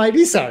that was my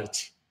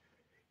research,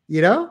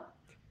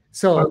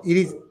 So it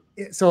is.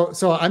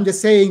 So I'm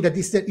just saying that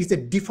this is a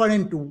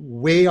different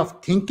way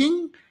of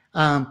thinking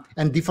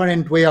and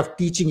different way of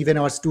teaching even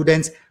our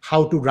students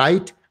how to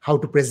write, how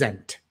to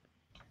present.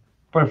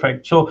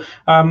 Perfect. So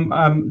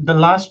the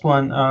last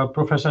one,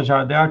 Professor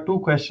Jha, there are two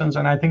questions,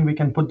 and I think we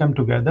can put them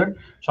together.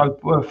 So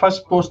I'll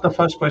first post the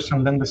first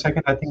question, then the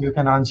second, I think you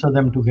can answer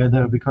them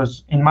together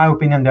because, in my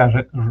opinion, they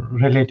are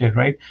related,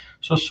 right?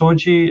 So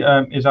Soji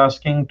is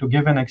asking, to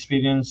give an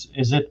experience,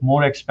 is it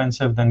more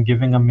expensive than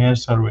giving a mere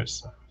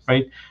service?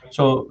 right?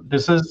 So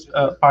this is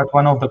part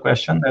one of the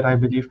question that I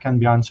believe can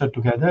be answered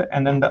together.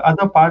 And then the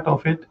other part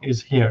of it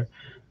is here.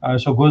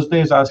 So Guzde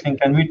is asking,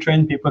 can we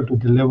train people to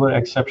deliver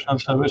exceptional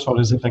service, or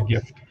is it a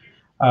gift?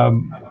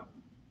 Um,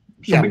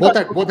 so Yeah,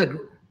 because both are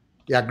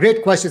yeah,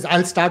 great questions.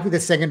 I'll start with the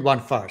second one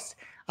first.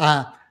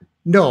 Uh,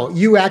 no,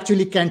 you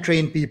actually can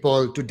train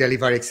people to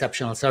deliver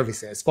exceptional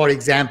services. For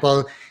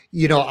example,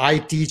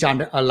 I teach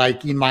under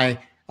like in my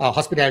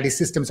hospitality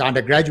systems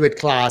undergraduate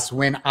class.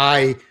 When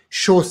I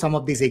show some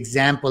of these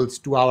examples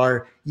to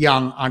our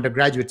young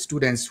undergraduate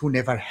students who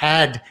never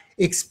had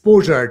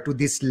exposure to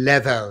this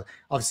level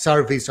of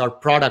service or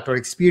product or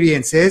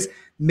experiences,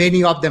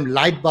 many of them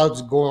light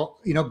bulbs go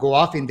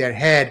off in their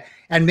head,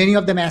 and many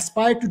of them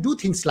aspire to do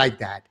things like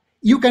that.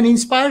 You can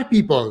inspire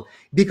people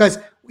because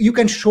you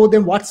can show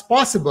them what's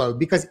possible,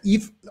 because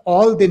if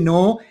all they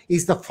know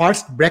is the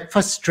first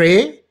breakfast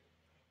tray,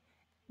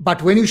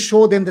 but when you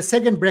show them the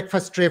second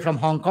breakfast tray from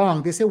Hong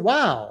Kong, they say,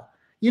 wow,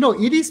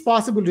 it is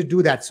possible to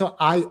do that. So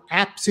I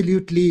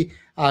absolutely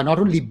not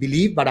only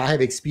believe, but I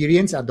have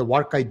experience at the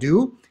work I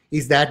do,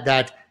 is that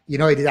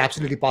it is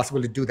absolutely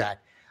possible to do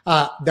that.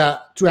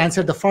 To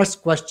answer the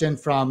first question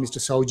from Mr.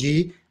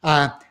 Soji,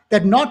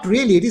 that not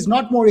really, it is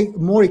not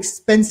more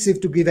expensive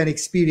to give an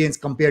experience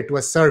compared to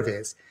a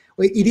service.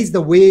 It is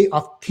the way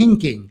of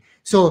thinking.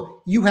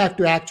 So you have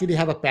to actually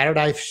have a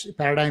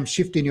paradigm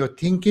shift in your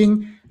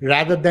thinking.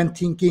 Rather than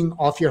thinking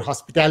of your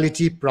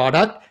hospitality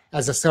product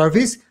as a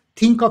service,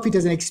 think of it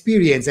as an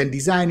experience and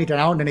design it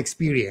around an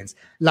experience.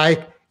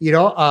 Like,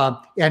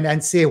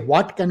 and say,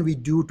 what can we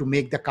do to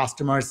make the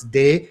customer's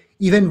day,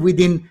 even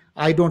within,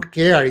 I don't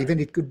care, even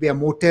it could be a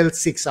Motel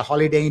 6, a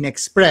Holiday Inn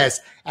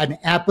Express, an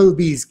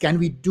Applebee's. Can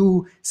we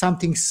do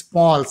something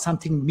small,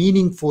 something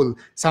meaningful,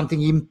 something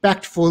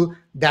impactful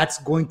that's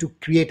going to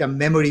create a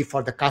memory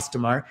for the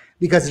customer?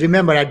 Because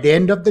remember, at the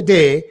end of the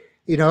day,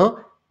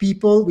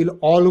 people will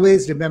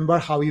always remember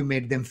how you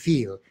made them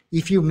feel.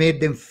 If you made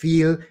them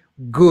feel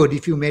good,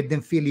 if you made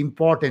them feel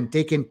important,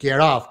 taken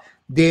care of,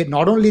 they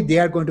not only they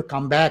are going to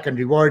come back and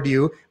reward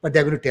you, but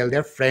they're going to tell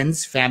their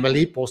friends,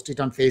 family, post it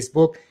on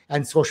Facebook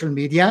and social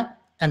media.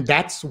 And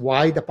that's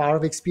why the power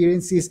of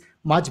experience is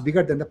much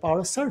bigger than the power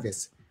of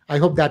service. I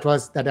hope that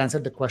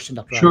answered the question,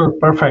 Dr. Ali. sure,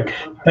 perfect.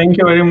 Thank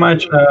you very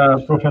much,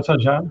 Professor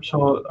Jam.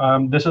 So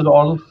this is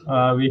all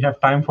we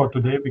have time for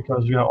today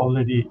because we are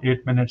already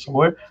 8 minutes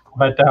over.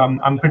 But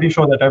I'm pretty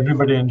sure that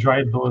everybody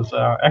enjoyed those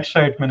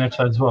extra 8 minutes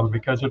as well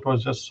because it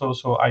was just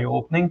so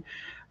eye-opening.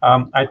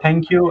 I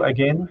thank you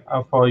again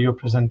for your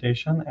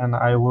presentation, and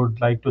I would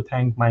like to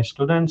thank my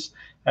students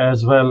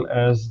as well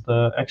as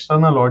the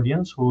external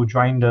audience who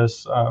joined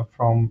us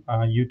from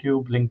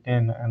YouTube,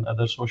 LinkedIn, and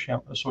other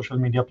social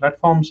media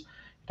platforms.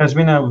 It has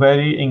been a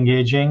very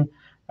engaging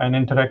and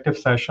interactive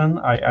session.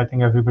 I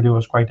think everybody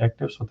was quite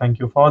active, so thank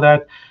you for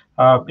that.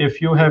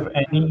 If you have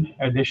any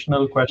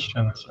additional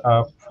questions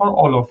for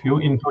all of you,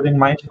 including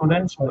my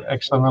students or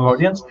external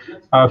audience,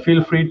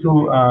 feel free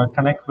to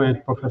connect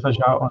with Professor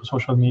Jha on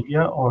social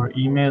media or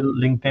email,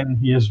 LinkedIn.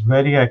 He is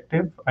very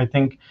active. I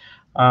think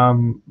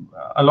um,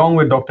 along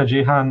with Dr.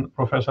 Jehan,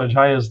 Professor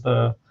Jha is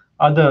the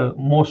other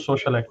most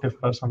social active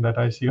person that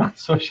I see on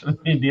social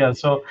media.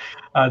 So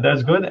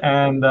that's good.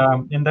 And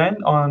in the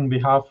end, on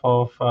behalf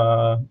of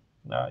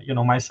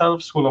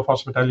myself, School of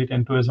Hospitality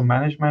and Tourism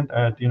Management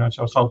at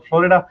University of South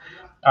Florida,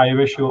 I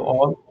wish you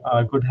all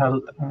good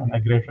health and a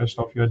great rest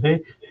of your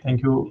day.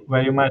 Thank you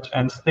very much,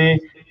 and stay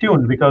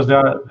tuned because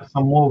there are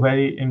some more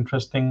very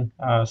interesting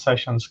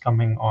sessions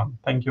coming on.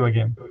 Thank you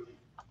again.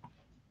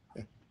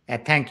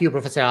 Thank you,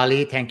 Professor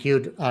Ali. Thank you,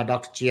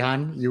 Dr.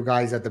 Jihan. You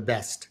guys are the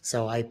best.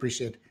 So I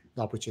appreciate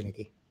the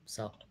opportunity.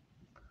 So.